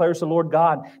day, declares the Lord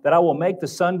God, that I will make the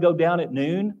sun go down at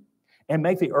noon and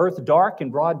make the earth dark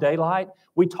in broad daylight"?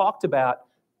 We talked about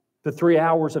the 3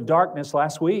 hours of darkness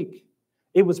last week.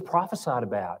 It was prophesied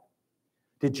about.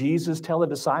 Did Jesus tell the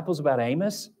disciples about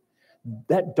Amos?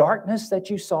 That darkness that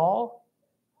you saw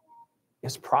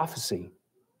is prophecy.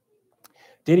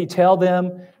 Did he tell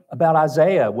them about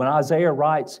Isaiah? When Isaiah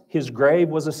writes, "His grave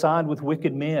was assigned with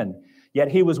wicked men, yet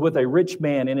he was with a rich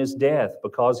man in his death,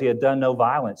 because he had done no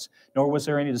violence, nor was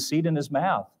there any deceit in his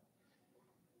mouth."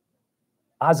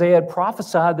 Isaiah had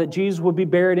prophesied that Jesus would be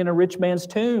buried in a rich man's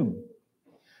tomb.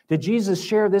 Did Jesus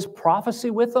share this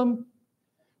prophecy with them?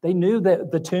 They knew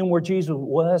that the tomb where Jesus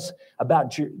was about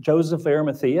Joseph of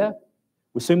Arimathea.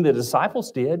 We assume the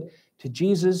disciples did. Did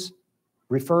Jesus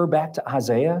refer back to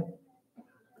Isaiah?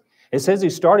 It says he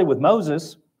started with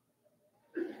Moses.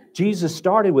 Jesus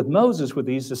started with Moses with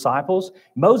these disciples.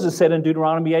 Moses said in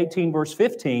Deuteronomy 18, verse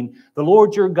 15, "The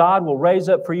Lord your God will raise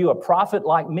up for you a prophet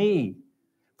like me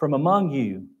from among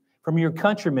you. From your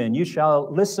countrymen you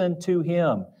shall listen to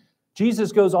him."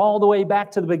 Jesus goes all the way back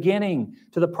to the beginning,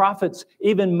 to the prophets,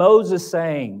 even Moses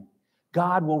saying,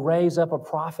 "God will raise up a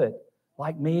prophet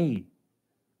like me."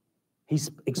 He's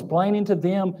explaining to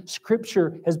them,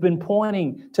 Scripture has been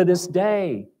pointing to this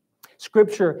day.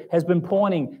 Scripture has been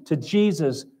pointing to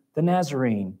Jesus the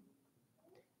Nazarene.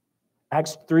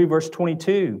 Acts 3, verse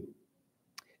 22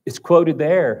 is quoted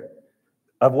there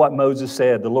of what Moses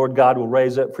said. "The Lord God will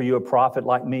raise up for you a prophet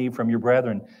like me from your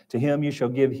brethren. To him you shall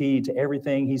give heed to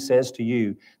everything he says to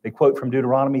you." They quote from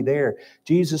Deuteronomy there.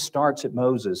 Jesus starts at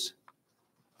Moses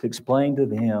to explain to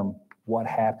them what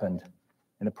happened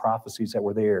and the prophecies that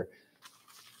were there.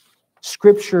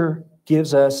 Scripture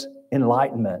gives us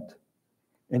enlightenment.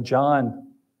 And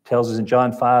John tells us in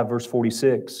John 5, verse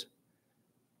 46,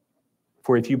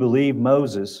 "For if you believe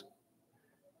Moses,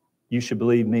 you should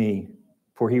believe me,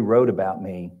 for he wrote about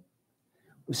me."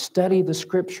 We study the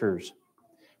Scriptures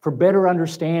for better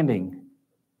understanding.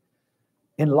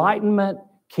 Enlightenment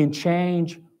can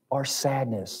change our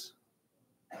sadness.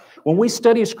 When we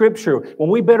study Scripture, when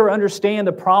we better understand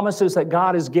the promises that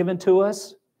God has given to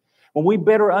us, when we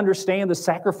better understand the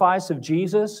sacrifice of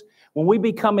Jesus, when we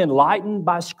become enlightened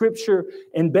by Scripture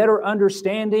and better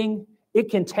understanding,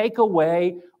 it can take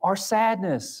away our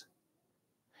sadness.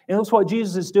 And that's what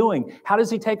Jesus is doing. How does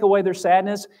he take away their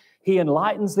sadness? He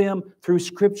enlightens them through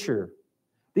Scripture.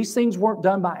 These things weren't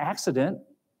done by accident.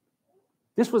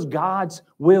 This was God's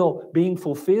will being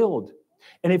fulfilled.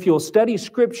 And if you'll study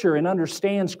Scripture and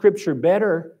understand Scripture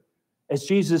better, as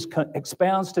Jesus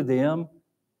expounds to them,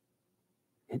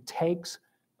 it takes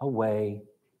away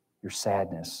your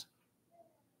sadness.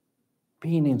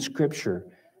 Being in Scripture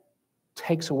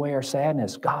takes away our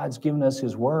sadness. God's given us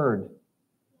His Word,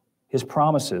 His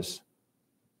promises.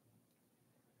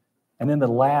 And then the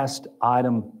last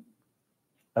item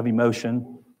of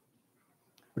emotion,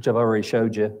 which I've already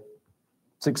showed you,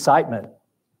 it's excitement.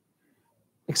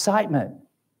 Excitement.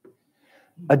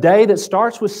 A day that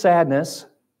starts with sadness,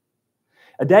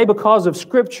 a day because of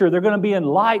Scripture, they're going to be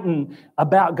enlightened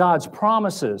about God's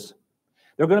promises.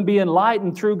 They're going to be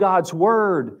enlightened through God's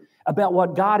Word about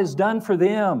what God has done for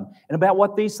them and about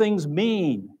what these things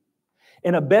mean.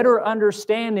 And a better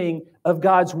understanding of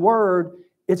God's Word,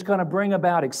 it's going to bring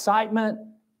about excitement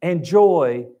and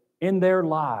joy in their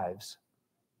lives.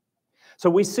 So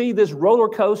we see this roller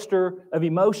coaster of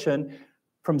emotion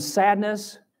from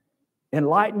sadness,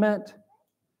 enlightenment,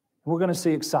 we're going to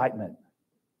see excitement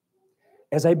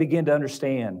as they begin to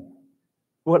understand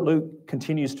what Luke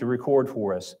continues to record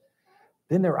for us.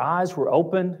 Then their eyes were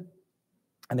opened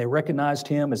and they recognized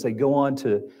him as they go on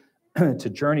to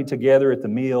journey together at the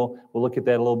meal. We'll look at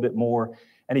that a little bit more.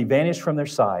 And he vanished from their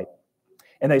sight.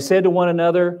 And they said to one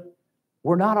another,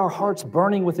 "Were not our hearts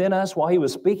burning within us while he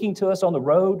was speaking to us on the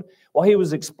road, while he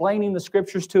was explaining the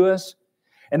Scriptures to us?"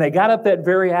 And they got up that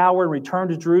very hour and returned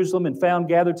to Jerusalem and found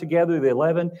gathered together the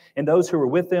 11 and those who were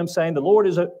with them, saying, "The Lord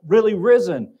is really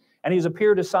risen, and he's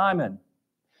appeared to Simon."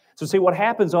 So see, what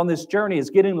happens on this journey is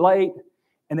getting late,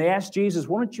 and they asked Jesus,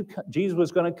 Jesus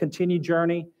was going to continue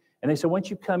journey, and they said, "Why don't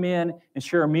you come in and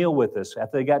share a meal with us?"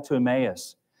 After they got to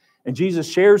Emmaus. And Jesus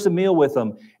shares the meal with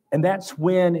them, and that's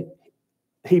when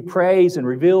he prays and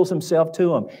reveals himself to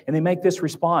them, and they make this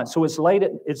response. So it's late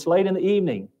in the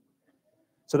evening.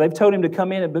 So they've told him to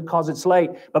come in because it's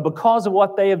late. But because of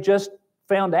what they have just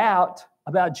found out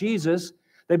about Jesus,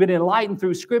 they've been enlightened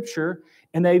through Scripture,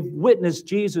 and they've witnessed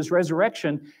Jesus'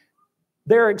 resurrection.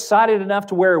 They're excited enough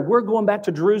to where we're going back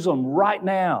to Jerusalem right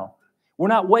now. We're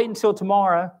not waiting until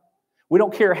tomorrow. We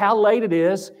don't care how late it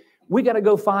is. We got to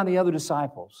go find the other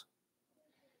disciples.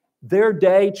 Their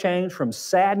day changed from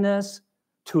sadness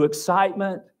to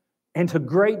excitement and to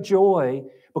great joy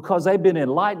because they've been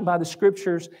enlightened by the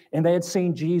Scriptures and they had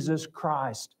seen Jesus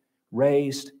Christ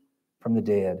raised from the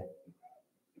dead.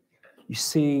 You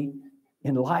see,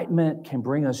 enlightenment can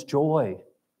bring us joy.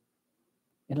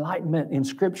 Enlightenment in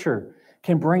Scripture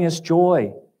can bring us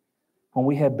joy when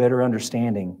we have better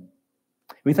understanding.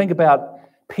 We think about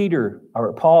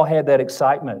Paul had that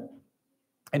excitement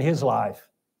in his life.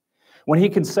 When he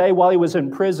can say while he was in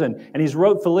prison, and he's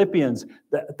wrote Philippians,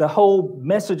 the whole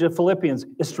message of Philippians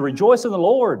is to rejoice in the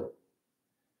Lord.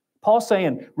 Paul's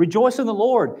saying, rejoice in the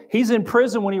Lord. He's in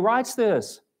prison when he writes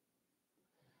this.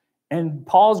 And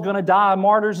Paul's going to die a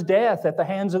martyr's death at the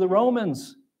hands of the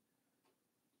Romans.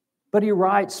 But he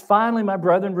writes, finally, my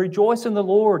brethren, rejoice in the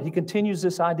Lord. He continues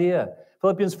this idea.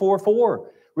 Philippians 4:4,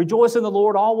 rejoice in the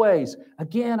Lord always.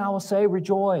 Again, I will say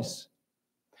rejoice.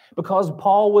 Because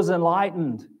Paul was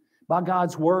enlightened by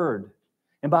God's word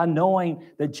and by knowing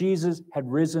that Jesus had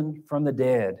risen from the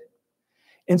dead.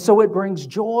 And so it brings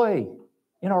joy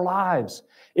in our lives.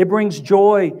 It brings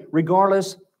joy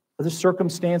regardless of the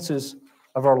circumstances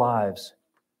of our lives.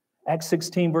 Acts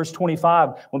 16, verse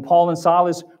 25, when Paul and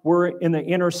Silas were in the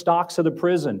inner stocks of the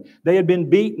prison, they had been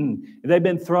beaten. They'd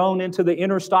been thrown into the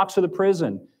inner stocks of the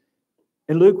prison.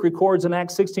 And Luke records in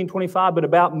Acts 16:25, but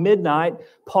about midnight,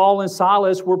 Paul and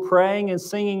Silas were praying and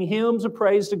singing hymns of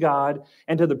praise to God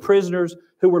and to the prisoners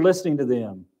who were listening to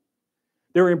them.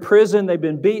 They're in prison, they've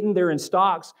been beaten, they're in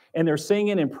stocks, and they're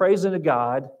singing and praising to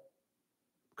God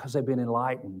because they've been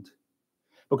enlightened.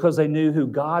 Because they knew who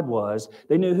God was,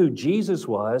 they knew who Jesus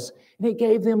was, and it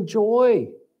gave them joy.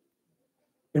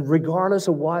 And regardless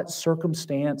of what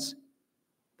circumstance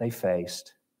they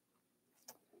faced.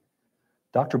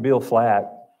 Dr. Bill Flatt,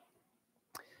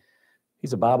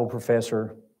 he's a Bible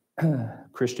professor,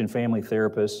 Christian family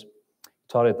therapist,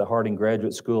 taught at the Harding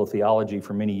Graduate School of Theology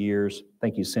for many years. I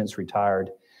think he's since retired.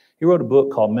 He wrote a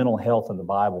book called Mental Health in the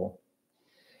Bible.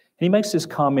 And he makes this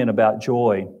comment about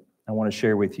joy I want to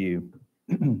share with you.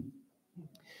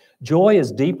 Joy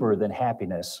is deeper than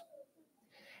happiness.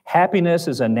 Happiness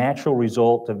is a natural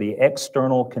result of the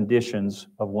external conditions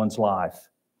of one's life.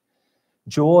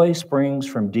 Joy springs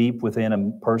from deep within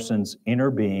a person's inner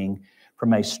being,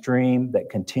 from a stream that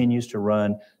continues to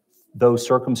run though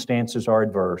circumstances are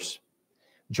adverse.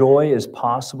 Joy is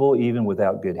possible even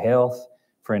without good health,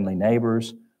 friendly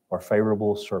neighbors, or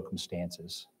favorable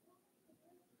circumstances.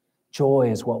 Joy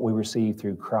is what we receive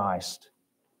through Christ.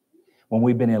 When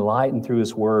we've been enlightened through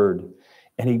His Word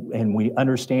and we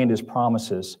understand His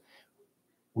promises,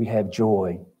 we have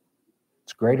joy.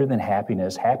 It's greater than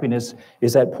happiness. Happiness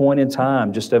is that point in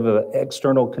time, just of an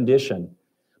external condition.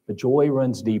 But joy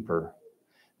runs deeper.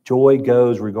 Joy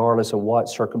goes regardless of what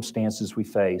circumstances we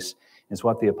face. It's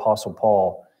what the Apostle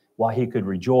Paul, why he could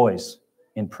rejoice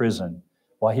in prison,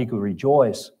 why he could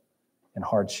rejoice in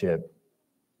hardship.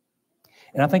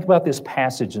 And I think about this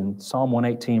passage in Psalm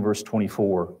 118, verse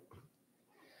 24.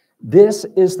 This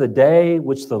is the day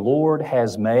which the Lord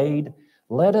has made.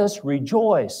 Let us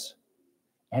rejoice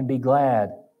and be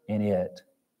glad in it.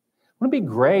 Wouldn't it be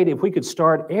great if we could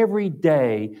start every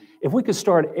day, if we could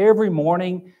start every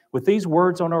morning with these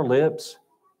words on our lips?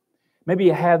 Maybe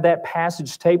you have that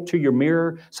passage taped to your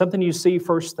mirror, something you see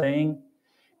first thing,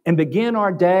 and begin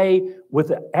our day with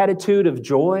the attitude of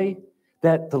joy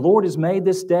that the Lord has made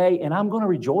this day, and I'm going to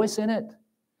rejoice in it.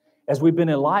 As we've been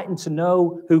enlightened to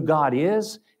know who God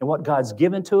is and what God's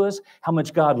given to us, how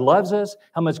much God loves us,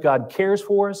 how much God cares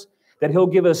for us, that He'll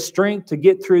give us strength to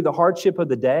get through the hardship of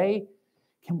the day.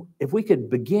 If we could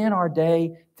begin our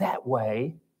day that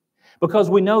way, because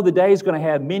we know the day is going to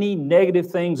have many negative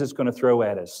things it's going to throw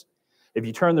at us. If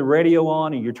you turn the radio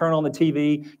on and you turn on the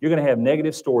TV, you're going to have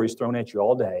negative stories thrown at you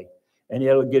all day, and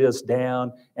it'll get us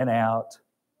down and out.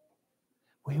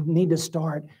 We need to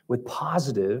start with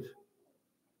positive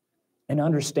and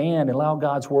understand and allow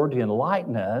God's Word to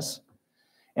enlighten us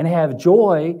and have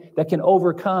joy that can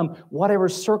overcome whatever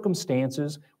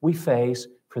circumstances we face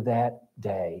for that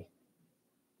day.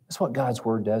 That's what God's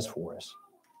Word does for us.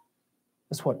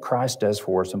 That's what Christ does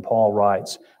for us. And Paul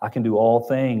writes, I can do all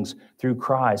things through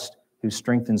Christ who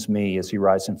strengthens me, as he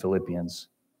writes in Philippians.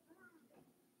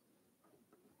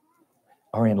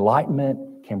 Our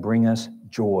enlightenment can bring us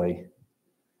joy.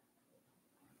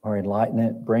 Our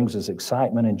enlightenment brings us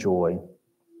excitement and joy.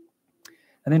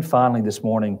 And then finally this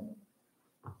morning,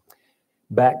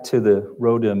 back to the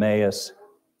road to Emmaus,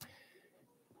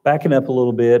 Backing up a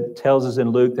little bit, tells us in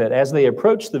Luke that as they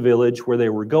approached the village where they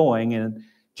were going, and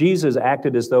Jesus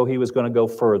acted as though he was going to go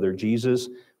further. Jesus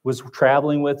was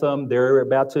traveling with them. They're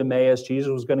about to Emmaus. Jesus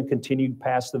was going to continue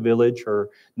past the village or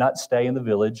not stay in the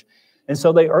village. And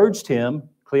so they urged him,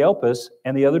 Cleopas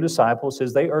and the other disciples,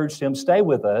 says they urged him, stay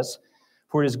with us,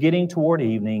 for it is getting toward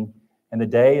evening, and the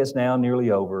day is now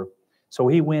nearly over. So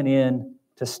he went in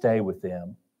to stay with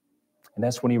them. And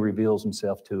that's when he reveals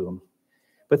himself to them.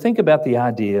 But think about the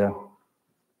idea.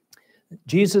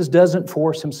 Jesus doesn't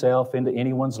force himself into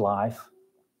anyone's life.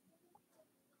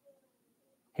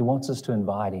 He wants us to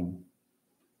invite him.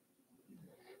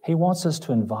 He wants us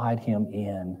to invite him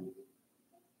in.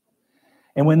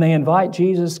 And when they invite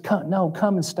Jesus, come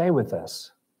and stay with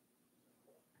us.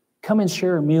 Come and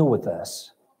share a meal with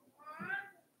us.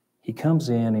 He comes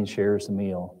in and shares the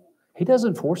meal. He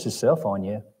doesn't force himself on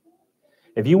you.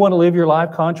 If you want to live your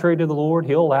life contrary to the Lord,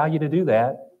 he'll allow you to do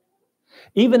that.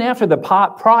 Even after the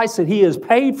price that he has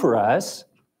paid for us,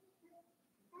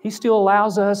 he still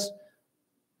allows us,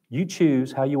 you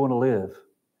choose how you want to live.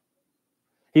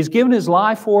 He's given his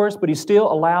life for us, but he still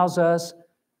allows us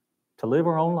to live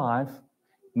our own life,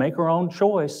 make our own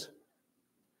choice.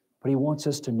 But he wants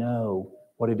us to know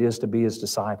what it is to be his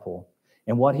disciple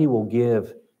and what he will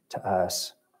give to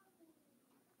us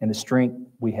and the strength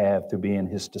we have through being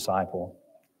his disciple.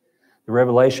 The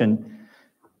Revelation,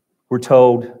 we're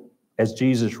told, as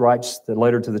Jesus writes the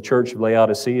letter to the church of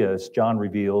Laodicea, as John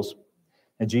reveals,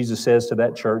 and Jesus says to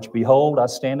that church, behold, I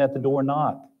stand at the door and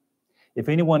knock. If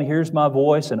anyone hears my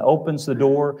voice and opens the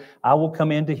door, I will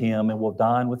come into him and will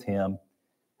dine with him,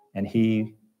 and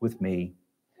he with me.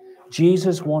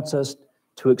 Jesus wants us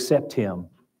to accept him.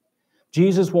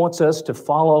 Jesus wants us to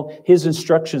follow his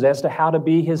instructions as to how to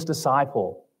be his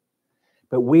disciple.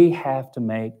 But we have to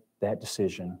make that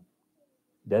decision.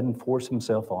 He doesn't force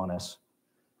himself on us.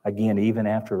 Again, even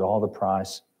after all the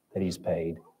price that he's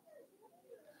paid.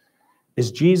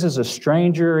 Is Jesus a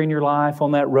stranger in your life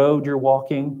on that road you're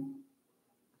walking?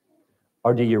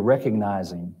 Or do you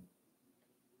recognize him?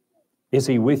 Is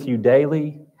he with you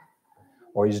daily?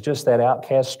 Or he's just that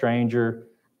outcast stranger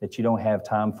that you don't have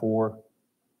time for?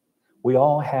 We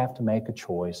all have to make a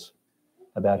choice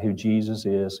about who Jesus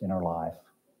is in our life.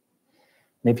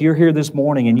 And if you're here this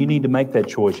morning and you need to make that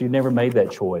choice, you've never made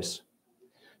that choice.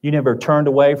 You never turned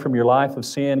away from your life of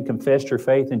sin, confessed your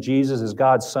faith in Jesus as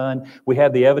God's Son. We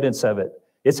have the evidence of it.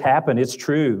 It's happened. It's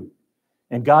true.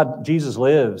 And Jesus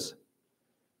lives.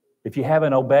 If you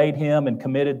haven't obeyed him and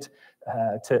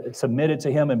submitted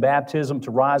to him in baptism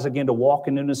to rise again, to walk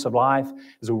in newness of life,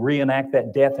 as we reenact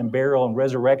that death and burial and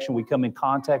resurrection, we come in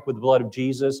contact with the blood of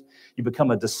Jesus. You become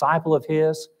a disciple of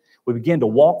his. We begin to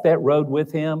walk that road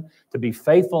with him, to be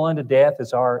faithful unto death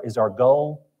is our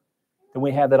goal. Then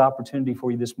we have that opportunity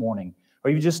for you this morning.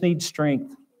 Or you just need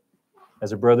strength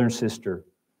as a brother and sister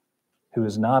who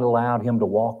has not allowed him to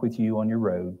walk with you on your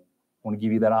road. I want to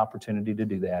give you that opportunity to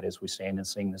do that as we stand and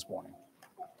sing this morning.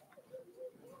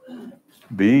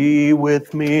 Be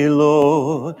with me,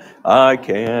 Lord. I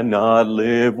cannot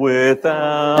live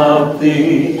without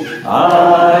thee.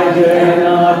 I dare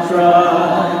not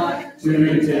try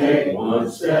to take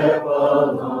one step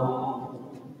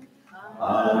alone.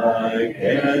 I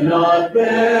cannot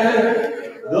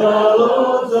bear the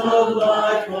loads of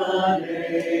life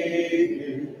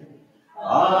unaided.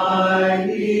 I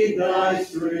need thy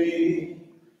strength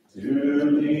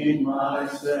to lead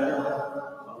myself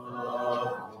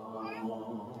along.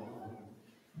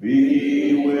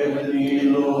 Be with me,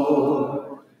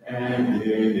 Lord, and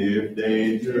if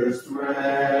dangers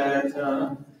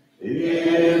threaten,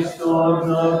 if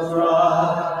storms of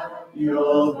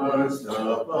trial burst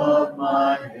above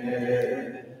my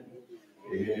head,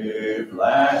 if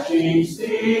lashing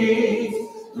seas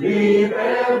leave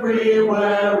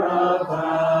everywhere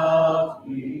about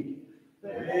me,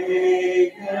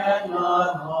 they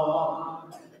cannot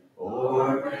harm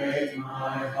or make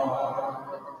my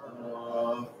heart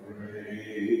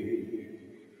afraid.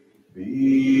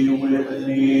 Be with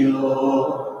me,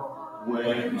 Lord,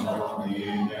 when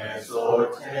loneliness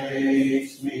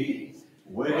o'ertakes me,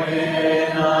 when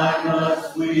I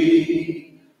must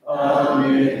flee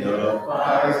amid the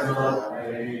fires of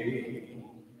pain.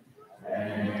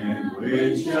 And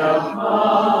when shall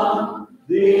come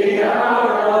the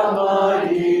hour of my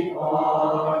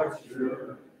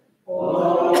departure,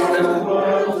 o'er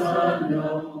worlds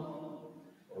unknown,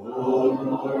 O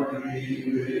Lord,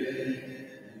 be with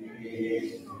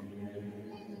me.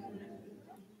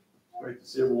 Great to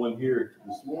see everyone here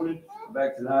this morning. Come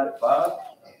back tonight at 5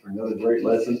 for another great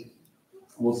lesson.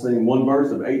 We'll sing one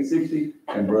verse of 860,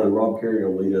 and Brother Rob Carey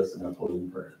will lead us in our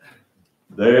closing prayer.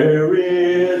 There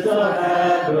is a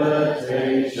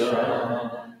habitation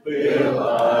built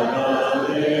by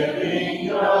the living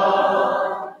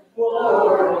God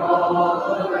for all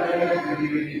of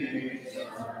every nation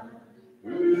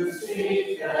who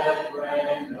seek that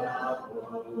grand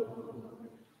abode.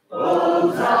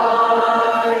 O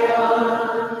Zion,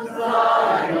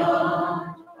 Zion,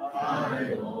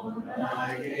 I own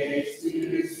thy gates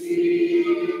to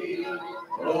see.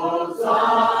 O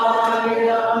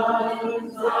Zion,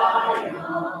 Zion,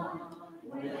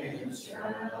 when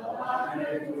shall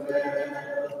I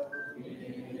dwell in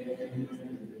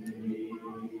thee?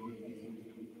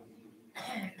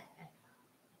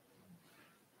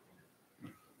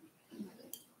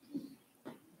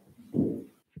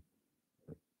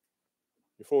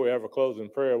 Before we have a closing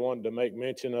prayer, I wanted to make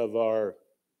mention of our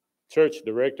church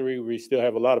directory. We still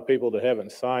have a lot of people that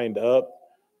haven't signed up.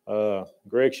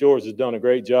 Greg Shores has done a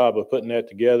great job of putting that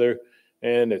together,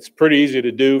 and it's pretty easy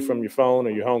to do from your phone or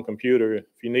your home computer. If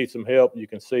you need some help, you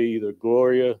can see either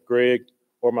Gloria, Greg,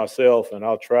 or myself, and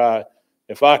I'll try.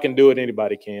 If I can do it,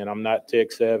 anybody can. I'm not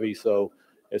tech savvy, so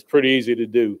it's pretty easy to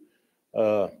do.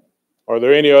 Are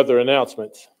there any other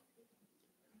announcements?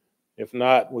 If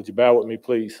not, would you bow with me,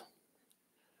 please?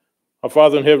 Our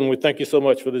Father in heaven, we thank you so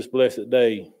much for this blessed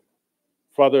day.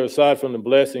 Father, aside from the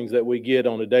blessings that we get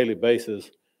on a daily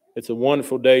basis, it's a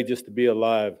wonderful day just to be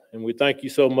alive. And we thank you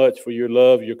so much for your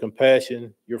love, your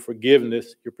compassion, your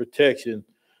forgiveness, your protection,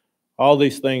 all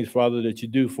these things, Father, that you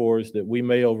do for us that we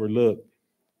may overlook.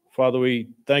 Father, we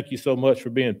thank you so much for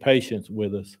being patient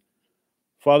with us.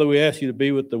 Father, we ask you to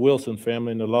be with the Wilson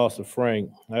family and the loss of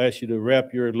Frank. I ask you to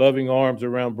wrap your loving arms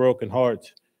around broken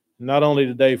hearts, not only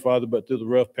today, Father, but through the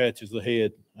rough patches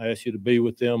ahead. I ask you to be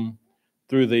with them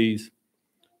through these.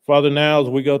 Father, now as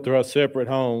we go through our separate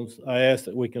homes, I ask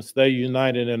that we can stay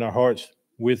united in our hearts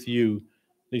with you.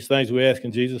 These things we ask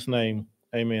in Jesus' name.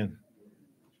 Amen.